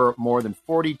community for more than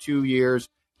 42 years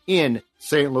in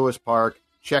St. Louis Park.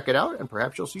 Check it out, and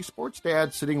perhaps you'll see Sports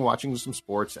Dad sitting watching some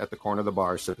sports at the corner of the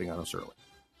bar, sipping on a Surly.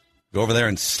 Go over there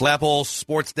and slap old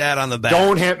Sports Dad on the back.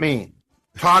 Don't hit me.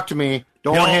 Talk to me.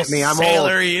 Don't hit me. I'm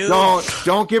sailor, old. you.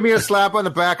 Don't give me a slap on the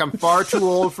back. I'm far too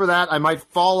old for that. I might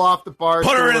fall off the bar.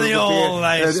 Put her in the old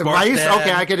ice, Sports Dad.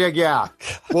 Okay, I could. Yeah,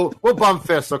 we'll bump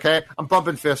fists. Okay, I'm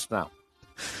bumping fists now.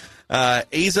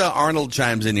 Asa Arnold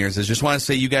chimes in here and says, just want to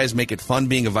say you guys make it fun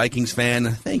being a Vikings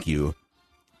fan. Thank you.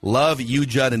 Love you,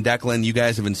 Judd and Declan. You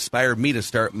guys have inspired me to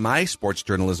start my sports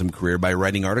journalism career by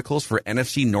writing articles for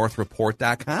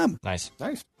NFCNorthReport.com. Nice.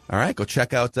 All right, go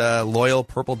check out loyal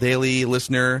Purple Daily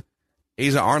listener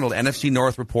Asa Arnold,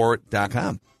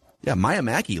 NFCNorthReport.com. Yeah, Maya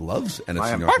Mackey loves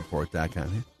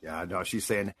NFCNorthReport.com. Yeah, no, she's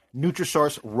saying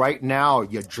Nutrisource right now,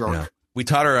 you jerk. Yeah. We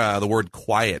taught her the word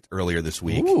quiet earlier this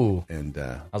week. Ooh. And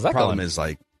how's that the problem going? is,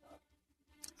 like,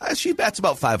 she bats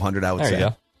about 500, I would say. There you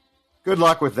go. Good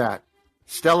luck with that.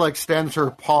 Stella extends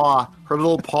her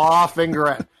little paw finger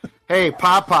at, hey,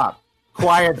 Pop,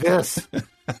 quiet this.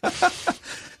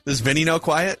 Does Vinny know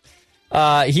quiet?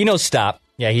 He knows stop.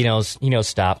 Yeah, he knows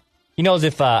stop. He knows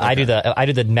if I do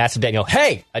the massive dad,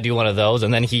 hey, I do one of those,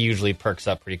 and then he usually perks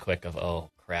up pretty quick of, oh,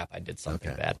 crap, I did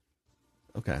something bad.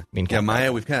 Okay.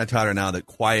 Maya, we've kind of taught her now that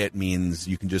quiet means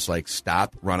you can just, like,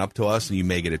 stop, run up to us, and you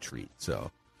may get a treat. So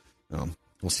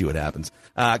we'll see what happens.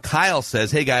 Kyle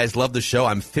says, hey, guys, love the show.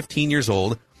 I'm 15 years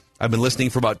old. I've been listening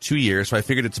for about 2 years, so I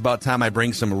figured it's about time I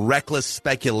bring some reckless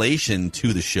speculation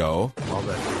to the show. Love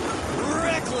it.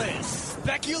 Reckless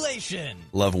speculation.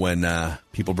 Love when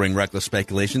people bring reckless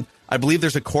speculation. I believe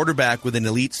there's a quarterback with an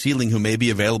elite ceiling who may be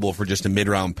available for just a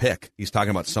mid-round pick. He's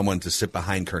talking about someone to sit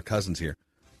behind Kirk Cousins here.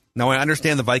 Now, I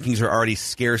understand the Vikings are already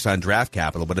scarce on draft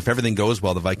capital, but if everything goes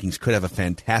well, the Vikings could have a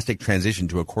fantastic transition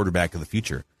to a quarterback of the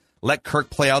future. Let Kirk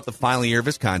play out the final year of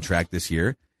his contract this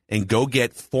year and go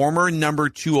get former number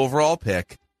 2 overall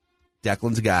pick,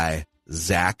 Declan's guy,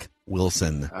 Zach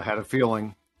Wilson. I had a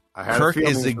feeling. Kirk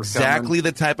is exactly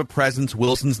the type of presence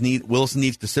Wilson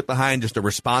needs to sit behind, just a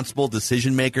responsible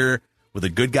decision maker with a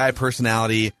good guy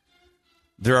personality.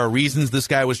 There are reasons this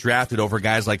guy was drafted over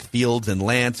guys like Fields and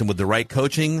Lance, and with the right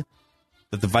coaching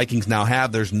that the Vikings now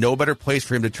have, there's no better place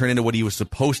for him to turn into what he was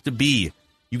supposed to be.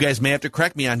 You guys may have to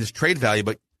correct me on his trade value,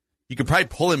 but you could probably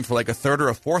pull him for like a 3rd or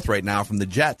a 4th right now from the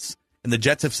Jets. And the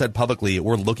Jets have said publicly,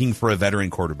 we're looking for a veteran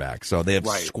quarterback. So they have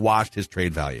squashed his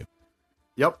trade value.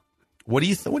 Yep. What do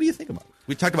you think about it?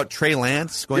 We talked about Trey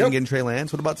Lance, going and getting Trey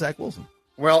Lance. What about Zach Wilson?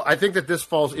 Well, I think that this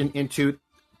falls into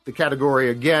the category,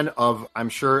 again, of I'm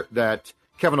sure that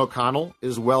Kevin O'Connell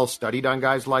is well studied on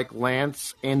guys like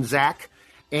Lance and Zach.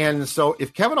 And so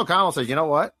if Kevin O'Connell says, you know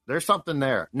what, there's something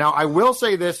there. Now, I will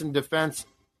say this in defense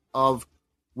of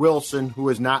Wilson, who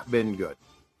has not been good.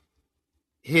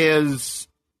 His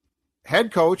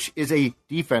head coach is a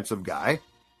defensive guy,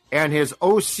 and his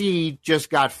OC just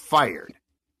got fired.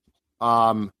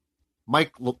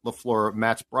 Mike LaFleur,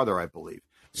 Matt's brother, I believe.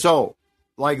 So,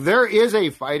 like, there is a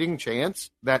fighting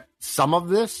chance that some of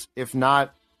this, if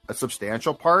not a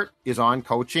substantial part, is on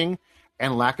coaching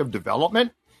and lack of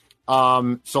development.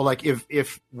 So, like,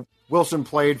 if Wilson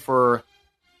played for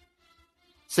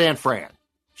San Fran,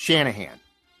 Shanahan,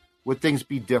 would things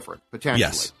be different,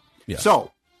 potentially? Yes.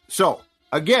 So,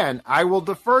 again, I will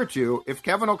defer to, if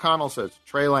Kevin O'Connell says,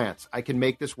 Trey Lance, I can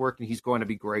make this work and he's going to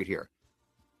be great here.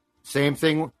 Same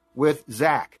thing with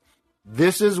Zach.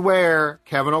 This is where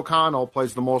Kevin O'Connell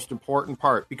plays the most important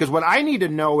part. Because what I need to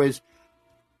know is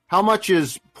how much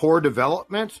is poor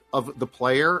development of the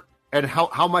player and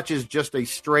how much is just a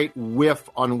straight whiff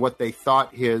on what they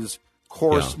thought his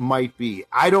course might be.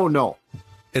 I don't know.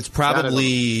 It's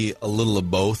probably a little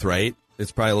of both, right?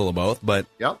 It's probably a little of both. But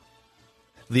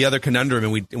the other conundrum,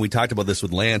 and we talked about this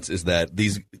with Lance, is that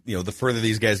these, the further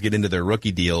these guys get into their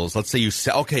rookie deals, let's say you've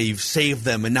saved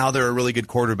them and now they're a really good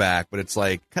quarterback, but it's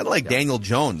like kind of like Daniel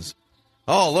Jones.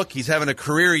 Oh, look, he's having a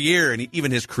career year, and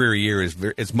even his career year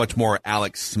is much more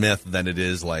Alex Smith than it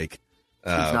is like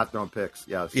he's not throwing picks.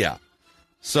 Yes. Yeah.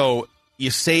 So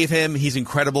you save him, he's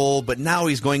incredible, but now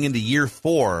he's going into year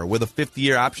 4 with a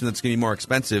 5th-year option that's going to be more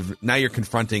expensive. Now you're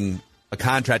confronting a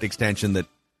contract extension that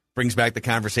brings back the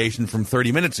conversation from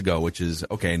 30 minutes ago, which is,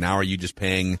 okay, now are you just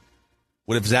paying,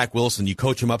 what if Zach Wilson, you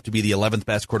coach him up to be the 11th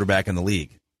best quarterback in the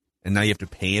league, and now you have to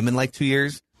pay him in like 2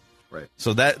 years? Right.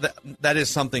 So that is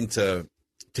something to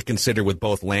consider with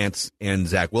both Lance and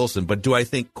Zach Wilson. But do I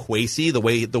think Kwesi,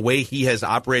 the way he has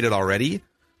operated already,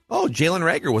 Jalen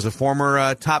Reagor was a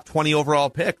former top 20 overall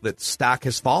pick that stock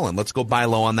has fallen. Let's go buy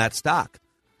low on that stock.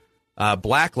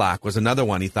 Blacklock was another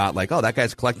one. He thought, like, oh, that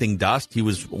guy's collecting dust. He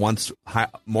was once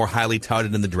more highly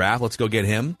touted in the draft. Let's go get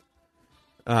him.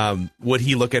 Would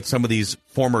he look at some of these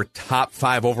former top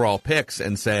 5 overall picks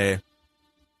and say,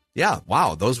 yeah,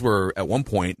 wow, those were at one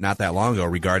point, not that long ago,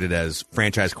 regarded as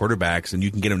franchise quarterbacks, and you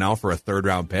can get them now for a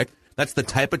 3rd-round pick? That's the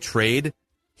type of trade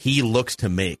he looks to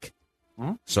make.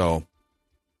 So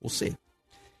we'll see.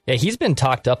 Yeah, he's been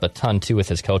talked up a ton, too, with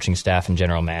his coaching staff and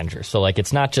general manager. So, like,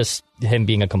 it's not just him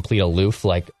being a complete aloof.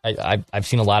 Like, I've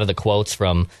seen a lot of the quotes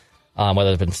from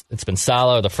whether it's been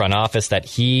Saleh or the front office that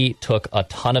he took a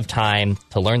ton of time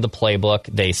to learn the playbook.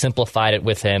 They simplified it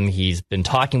with him. He's been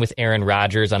talking with Aaron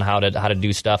Rodgers on how to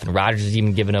do stuff, and Rodgers has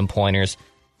even given him pointers.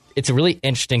 It's a really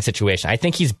interesting situation. I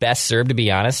think he's best served, to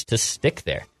be honest, to stick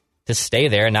there, to stay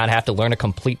there and not have to learn a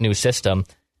complete new system.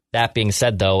 That being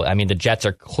said, though, I mean, the Jets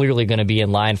are clearly going to be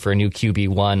in line for a new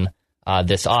QB1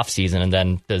 this offseason, and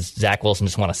then does Zach Wilson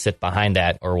just want to sit behind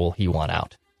that, or will he want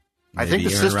out? I think the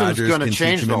system's going to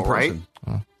change, though, right?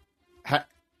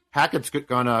 Hackett's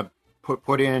going to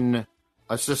put in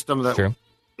a system that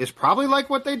is probably like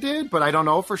what they did, but I don't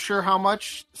know for sure how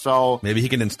much. So maybe he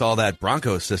can install that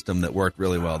Broncos system that worked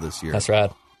really well this year. That's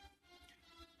right.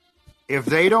 If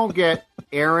they don't get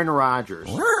Aaron Rodgers,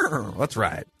 that's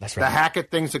right. The Hackett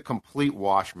thing's a complete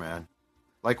wash, man.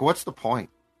 Like, what's the point?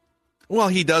 Well,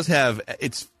 he does have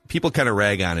people kind of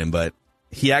rag on him, but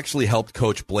he actually helped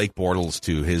coach Blake Bortles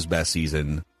to his best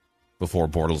season before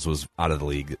Bortles was out of the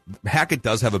league. Hackett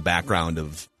does have a background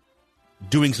of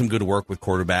doing some good work with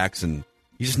quarterbacks, and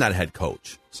he's just not a head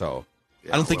coach. So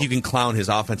I don't think you can clown his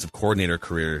offensive coordinator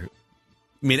career.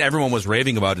 I mean, everyone was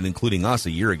raving about it, including us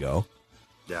a year ago.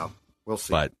 Yeah. We'll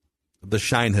see. But the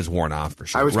shine has worn off for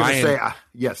sure. I was going to say,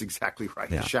 yes, exactly right.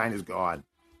 Yeah. The shine is gone.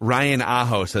 Ryan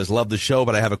Aho says, love the show,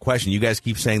 but I have a question. You guys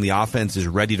keep saying the offense is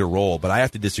ready to roll, but I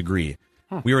have to disagree.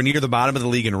 We were near the bottom of the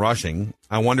league in rushing.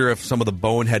 I wonder if some of the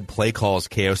bonehead play calls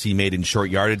KOC made in short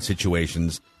yardage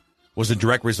situations was a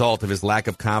direct result of his lack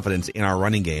of confidence in our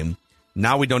running game.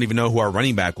 Now we don't even know who our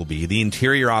running back will be. The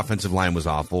interior offensive line was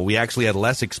awful. We actually had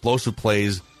less explosive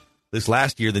plays this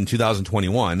last year than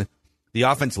 2021. The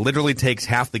offense literally takes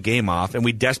half the game off, and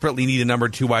we desperately need a number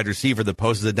 2 wide receiver that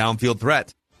poses a downfield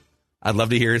threat. I'd love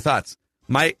to hear your thoughts.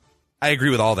 I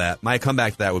agree with all that. My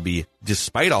comeback to that would be,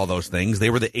 despite all those things, they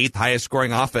were the 8th highest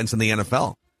scoring offense in the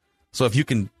NFL. So if you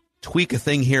can tweak a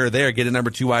thing here or there, get a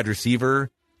number 2 wide receiver,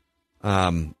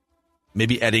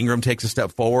 maybe Ed Ingram takes a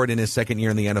step forward in his second year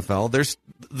in the NFL.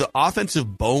 The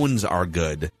offensive bones are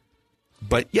good,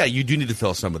 but yeah, you do need to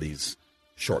fill some of these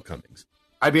shortcomings.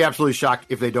 I'd be absolutely shocked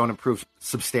if they don't improve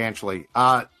substantially.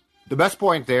 The best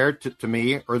point there, to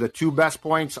me, or the 2 best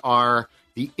points, are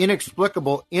the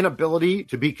inexplicable inability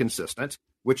to be consistent,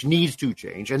 which needs to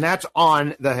change, and that's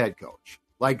on the head coach.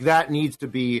 Like, that needs to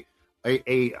be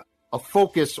a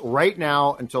focus right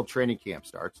now until training camp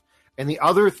starts. And the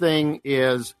other thing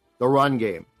is the run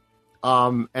game.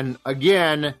 And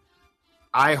again,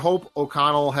 I hope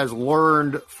O'Connell has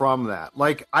learned from that.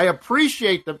 Like, I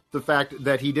appreciate the fact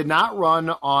that he did not run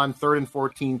on 3rd and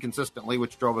 14 consistently,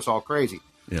 which drove us all crazy.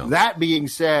 Yeah. That being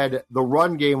said, the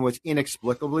run game was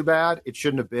inexplicably bad. It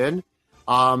shouldn't have been.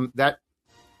 That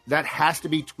has to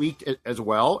be tweaked as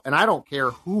well. And I don't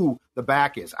care who the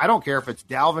back is. I don't care if it's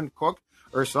Dalvin Cook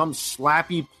or some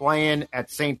slappy playing at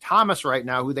St. Thomas right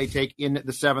now who they take in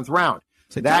the 7th round.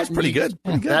 That's pretty good.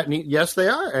 Yes, they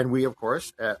are. And we, of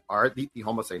course, are the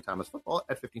home of St. Thomas football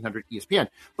at 1500 ESPN.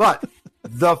 But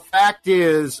the fact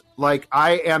is, like,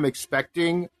 I am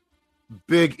expecting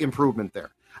big improvement there.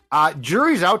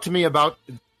 Jury's out to me about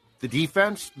the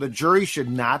defense. The jury should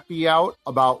not be out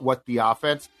about what the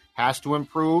offense has to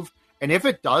improve. And if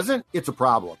it doesn't, it's a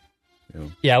problem.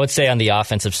 Yeah, I would say on the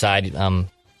offensive side,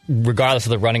 regardless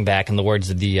of the running back, in the words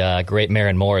of the great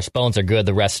Maren Morris, bones are good,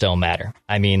 the rest don't matter.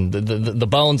 I mean, the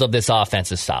bones of this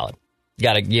offense is solid. You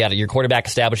got your quarterback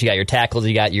established, you got your tackles,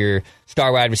 you got your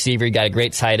star wide receiver, you got a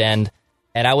great tight end.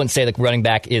 And I wouldn't say the running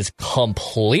back is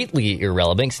completely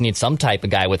irrelevant because you need some type of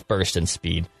guy with burst and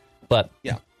speed. But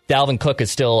yeah, Dalvin Cook is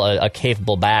still a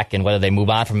capable back, and whether they move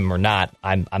on from him or not,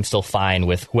 I'm still fine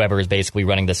with whoever is basically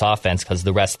running this offense because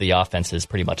the rest of the offense is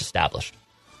pretty much established.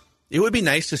 It would be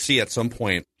nice to see at some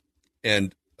point,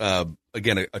 and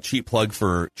again, a cheap plug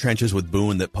for Trenches with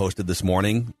Boone that posted this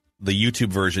morning. The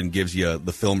YouTube version gives you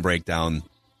the film breakdown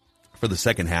for the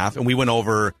second half, and we went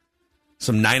over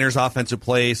some Niners offensive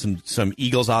plays, some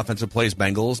Eagles offensive plays,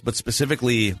 Bengals, but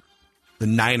specifically the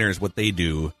Niners, what they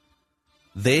do.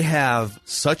 They have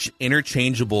such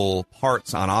interchangeable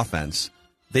parts on offense.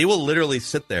 They will literally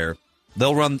sit there.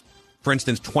 They'll run, for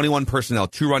instance, 21 personnel,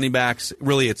 2 running backs.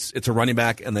 Really, it's a running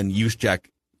back, and then Juszczyk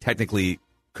technically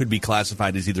could be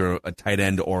classified as either a tight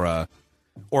end or a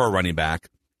running back.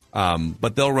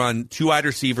 But they'll run 2 wide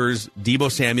receivers,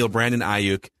 Deebo Samuel, Brandon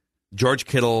Ayuk, George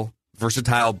Kittle,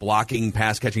 versatile blocking,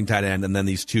 pass-catching tight end, and then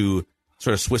these 2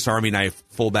 sort of Swiss Army knife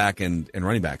fullback and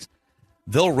running backs.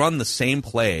 They'll run the same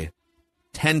play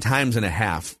 10 times and a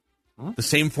half, the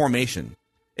same formation,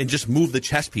 and just move the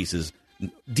chess pieces.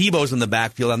 Deebo's in the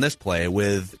backfield on this play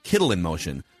with Kittle in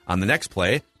motion. On the next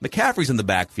play, McCaffrey's in the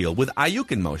backfield with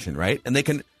Ayuk in motion, right? And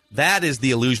that is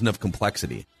the illusion of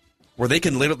complexity, where they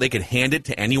could hand it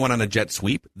to anyone on a jet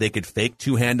sweep. They could fake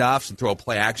 2 handoffs and throw a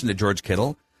play action to George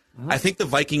Kittle. I think the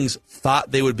Vikings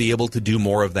thought they would be able to do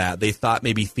more of that. They thought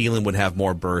maybe Thielen would have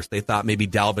more burst. They thought maybe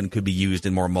Dalvin could be used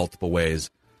in more multiple ways.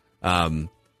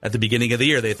 At the beginning of the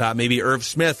year, they thought maybe Irv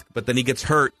Smith, but then he gets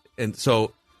hurt. And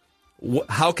so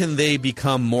how can they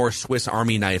become more Swiss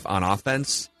Army knife on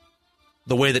offense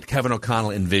the way that Kevin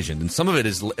O'Connell envisioned? And some of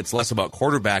it's less about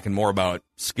quarterback and more about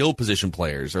skill position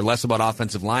players, or less about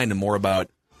offensive line and more about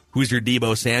who's your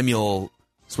Deebo Samuel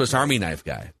Swiss Army knife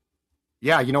guy.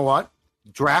 Yeah, you know what?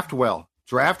 Draft well,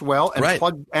 and right.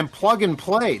 plug and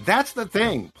play. That's the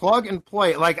thing. Plug and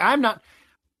play. Like, I'm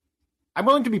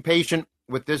willing to be patient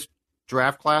with this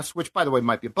draft class, which, by the way,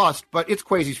 might be a bust, but it's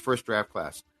Kwesi's first draft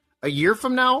class. A year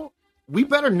from now, we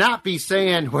better not be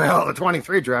saying, well, the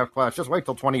 23 draft class, just wait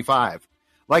till 25.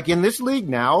 Like, in this league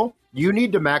now, you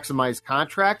need to maximize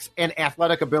contracts and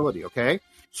athletic ability, okay?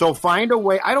 So find a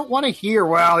way. I don't want to hear,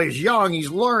 well, he's young, he's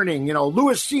learning.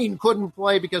 Lewis Cine couldn't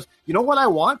play because, you know what I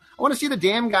want? I want to see the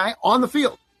damn guy on the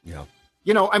field. Yeah.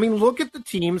 Look at the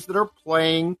teams that are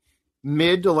playing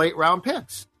mid to late round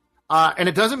picks. And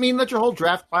it doesn't mean that your whole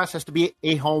draft class has to be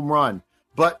a home run.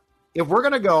 But if we're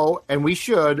going to go, and we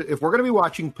should, if we're going to be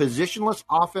watching positionless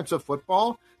offensive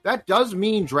football, that does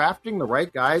mean drafting the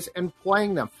right guys and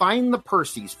playing them. Find the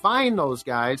Percys, find those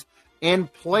guys,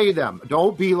 and play them.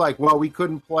 Don't be like, well, we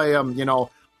couldn't play them.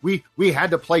 We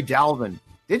had to play Dalvin.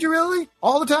 Did you really?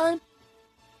 All the time?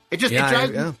 It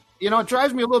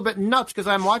drives me a little bit nuts because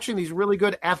I'm watching these really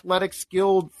good, athletic,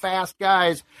 skilled, fast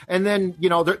guys, and then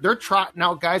they're trotting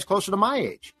out guys closer to my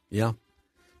age. Yeah.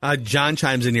 John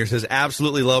chimes in here, says,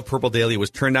 absolutely love Purple Daily.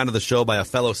 Was turned on to the show by a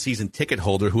fellow season ticket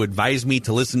holder who advised me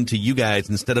to listen to you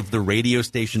guys instead of the radio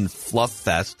station Fluff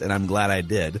Fest, and I'm glad I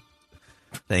did.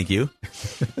 Thank you.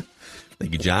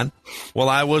 Thank you, John. Well,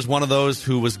 I was one of those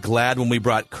who was glad when we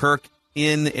brought Kirk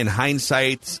in. In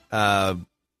hindsight,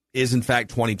 is in fact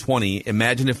 2020.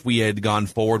 Imagine if we had gone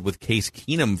forward with Case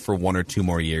Keenum for 1 or 2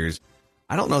 more years.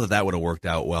 I don't know that would have worked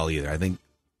out well either. I think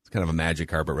it's kind of a magic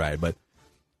carpet ride, but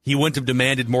he wouldn't have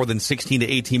demanded more than $16 to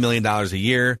 $18 million a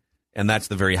year, and that's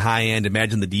the very high end.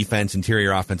 Imagine the defense,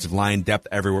 interior offensive line, depth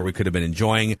everywhere we could have been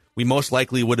enjoying. We most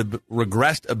likely would have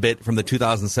regressed a bit from the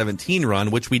 2017 run,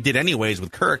 which we did anyways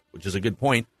with Kirk, which is a good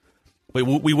point. But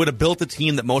we would have built a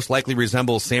team that most likely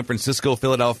resembles San Francisco,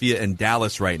 Philadelphia, and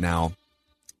Dallas right now.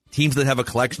 Teams that have a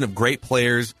collection of great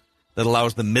players that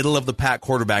allows the middle-of-the-pack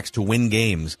quarterbacks to win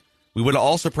games. We would have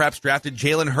also perhaps drafted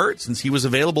Jalen Hurts since he was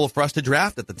available for us to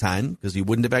draft at the time because he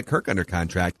wouldn't have had Kirk under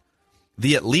contract.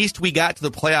 The at least we got to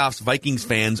the playoffs Vikings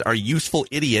fans are useful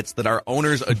idiots that our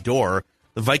owners adore.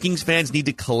 The Vikings fans need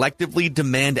to collectively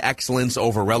demand excellence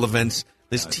over relevance.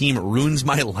 This team ruins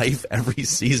my life every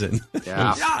season.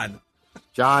 Yeah.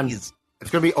 John, it's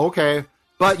going to be okay.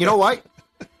 But you know what?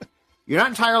 You're not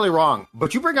entirely wrong.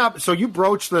 But you bring up, so you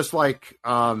broach this like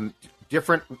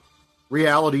different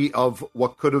reality of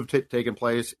what could have taken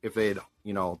place if they'd,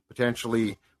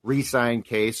 potentially re-signed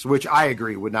Case, which I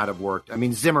agree would not have worked. I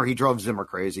mean, Zimmer, he drove Zimmer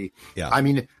crazy. Yeah. I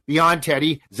mean, beyond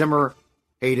Teddy, Zimmer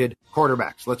hated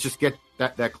quarterbacks. Let's just get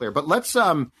that clear. But let's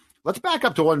back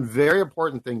up to one very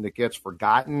important thing that gets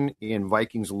forgotten in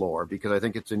Vikings lore, because I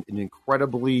think it's an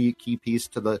incredibly key piece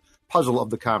to the puzzle of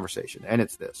the conversation, and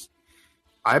it's this.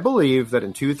 I believe that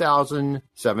in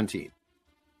 2017,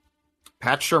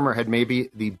 Pat Shurmur had maybe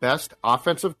the best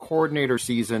offensive coordinator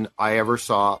season I ever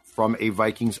saw from a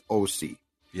Vikings OC.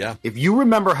 Yeah. If you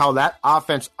remember how that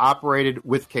offense operated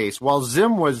with Case, while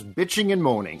Zim was bitching and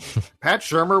moaning, Pat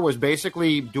Shurmur was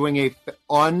basically doing an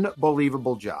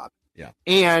unbelievable job. Yeah.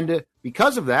 And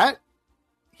because of that,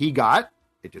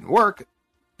 it didn't work,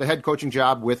 the head coaching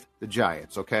job with the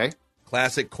Giants, okay?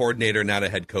 Classic coordinator, not a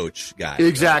head coach guy.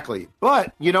 Exactly.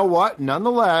 But you know what?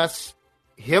 Nonetheless,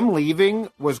 him leaving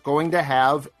was going to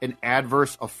have an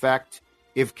adverse effect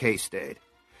if Case stayed.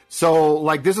 So,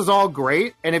 this is all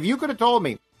great. And if you could have told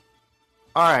me,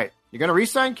 all right, you're going to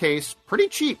re-sign Case pretty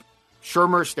cheap,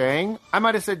 Shurmur staying, I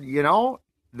might have said,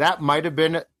 that might have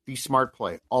been the smart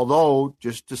play. Although,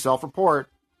 just to self-report,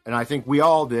 and I think we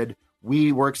all did,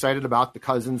 we were excited about the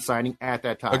Cousins signing at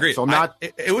that time. Agreed. So I thought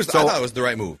it was the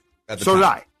right move. at the So time. did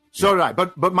I. So did I.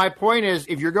 But my point is,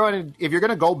 if you're going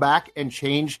to go back and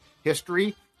change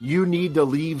history, you need to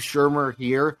leave Shermer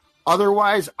here.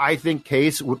 Otherwise, I think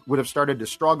Case would have started to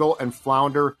struggle and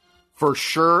flounder for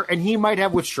sure, and he might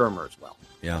have with Shermer as well.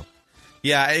 Yeah.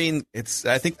 Yeah, I mean,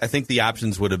 I think the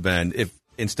options would have been, if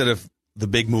instead of the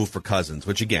big move for Cousins,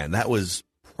 which again, that was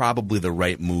probably the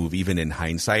right move even in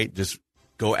hindsight, just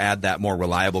go add that more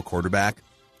reliable quarterback.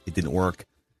 It didn't work.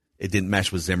 It didn't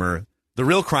mesh with Zimmer. The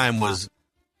real crime was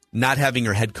not having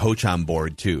your head coach on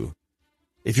board too.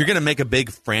 If you're going to make a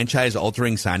big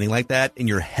franchise-altering signing like that, and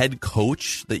your head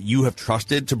coach that you have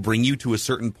trusted to bring you to a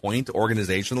certain point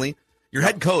organizationally, your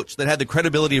head coach that had the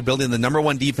credibility of building the number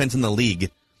one defense in the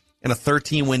league and a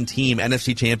 13-win team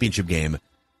NFC Championship game,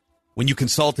 when you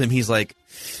consult him, he's like,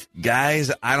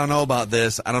 guys, I don't know about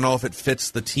this. I don't know if it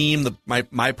fits the team,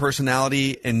 my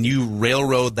personality, and you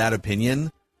railroad that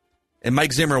opinion. And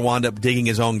Mike Zimmer wound up digging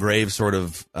his own grave, sort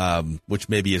of, which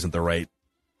maybe isn't the right,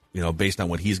 based on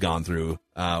what he's gone through,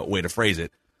 way to phrase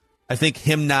it. I think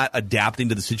him not adapting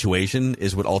to the situation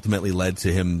is what ultimately led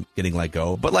to him getting let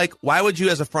go. But, why would you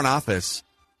as a front office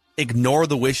ignore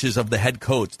the wishes of the head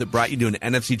coach that brought you to an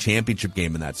NFC Championship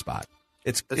game in that spot?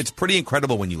 It's pretty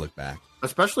incredible when you look back.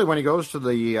 Especially when he goes to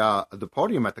the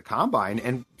podium at the Combine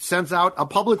and sends out a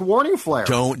public warning flare.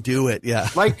 Don't do it, yeah.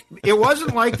 It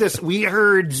wasn't like this, we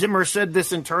heard Zimmer said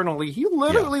this internally. He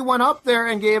literally went up there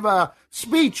and gave a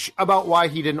speech about why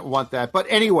he didn't want that. But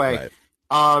anyway,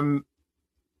 right.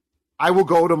 I will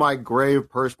go to my grave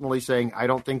personally saying I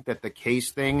don't think that the Case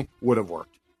thing would have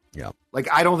worked. Yeah.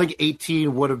 I don't think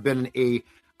 18 would have been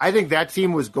I think that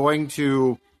team was going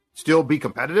to still be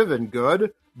competitive and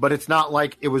good, but it's not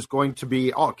like it was going to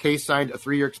be, Case signed a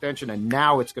 3-year extension and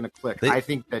now it's going to click. I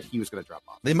think that he was going to drop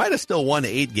off. They might have still won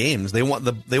 8 games. They won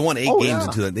 8 games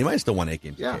into it. They might have still won 8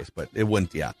 games in Case, but it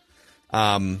wouldn't. Yeah.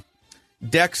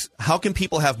 Dex, how can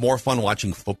people have more fun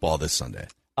watching football this Sunday?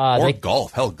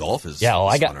 Golf. Hell, golf is. Yeah,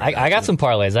 I got some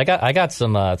parlays. I got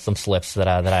some slips that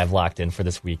I've locked in for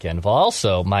this weekend. Well,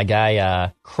 also my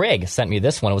guy Craig sent me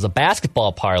this one. It was a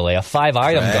basketball parlay, a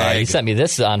 5-item guide. He sent me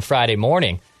this on Friday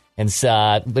morning, and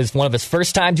it was one of his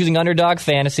first times using Underdog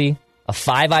Fantasy. A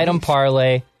 5-item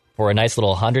parlay for a nice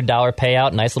little $100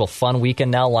 payout. Nice little fun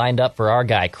weekend now lined up for our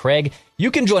guy Craig.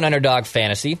 You can join Underdog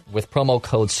Fantasy with promo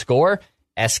code SCORE.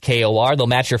 SKOR. They'll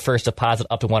match your first deposit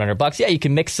up to $100. Yeah, you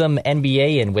can mix some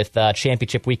NBA in with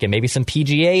championship weekend, maybe some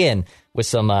PGA in with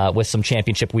some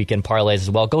championship weekend parlays as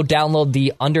well. Go download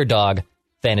the Underdog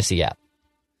Fantasy app.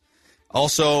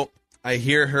 Also, I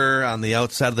hear her on the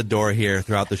outside of the door here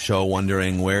throughout the show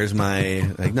wondering, where's my...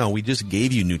 no, we just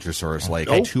gave you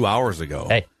Nutrisource 2 hours ago.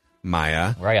 Hey.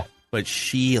 Maya. Where are you? But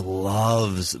she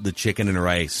loves the chicken and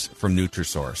rice from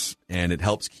Nutrisource, and it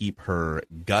helps keep her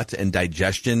gut and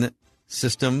digestion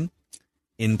system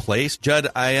in place. Judd,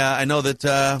 I know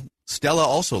that Stella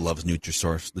also loves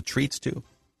Nutrisource, the treats too.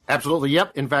 Absolutely,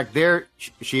 yep. In fact, there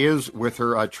she is with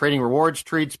her Trading Rewards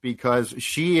treats because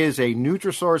she is a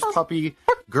Nutrisource puppy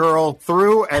girl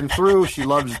through and through. She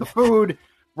loves the food,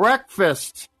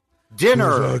 breakfast,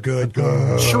 dinner, a good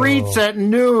girl. Treats at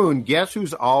noon. Guess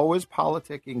who's always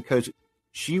politicking because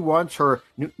she wants her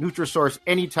Nutrisource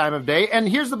any time of day. And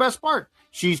here's the best part.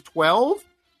 She's 12.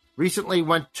 Recently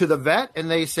went to the vet,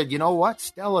 and they said, you know what?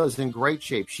 Stella's in great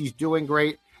shape. She's doing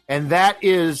great. And that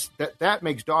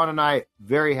makes Dawn and I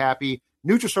very happy.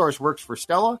 Nutrisource works for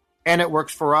Stella, and it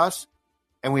works for us,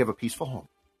 and we have a peaceful home.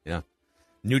 Yeah.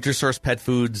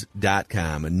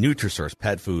 NutrisourcePetFoods.com.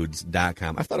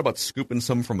 NutrisourcePetFoods.com. I've thought about scooping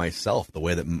some for myself the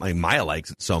way that Maya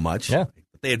likes it so much. Yeah.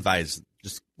 They advise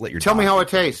just let your Tell me how it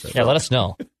tastes. Yeah, let us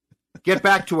know. Get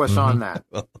back to us on that.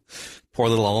 Well, pour a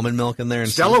little almond milk in there. And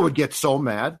Stella would get so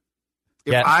mad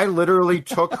if I literally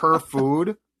took her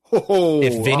food.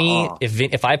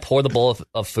 If I pour the bowl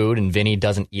of food and Vinny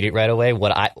doesn't eat it right away,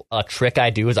 a trick I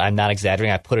do is, I'm not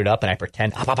exaggerating, I put it up and I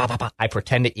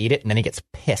pretend to eat it, and then he gets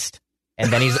pissed,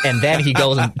 and then he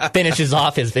goes and finishes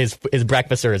off his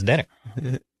breakfast or his dinner.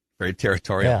 Very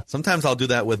territorial. Yeah. Sometimes I'll do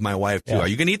that with my wife too. Yeah. Are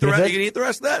you gonna eat the rest? You gonna eat the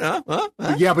rest of that?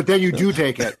 Huh? Yeah, but then you do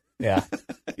take it. Yeah.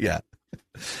 Yeah.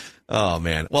 Oh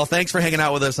man. Well, thanks for hanging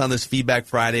out with us on this Feedback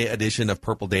Friday edition of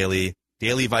Purple Daily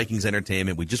Vikings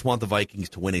Entertainment. We just want the Vikings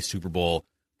to win a Super Bowl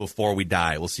before we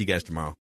die. We'll see you guys tomorrow.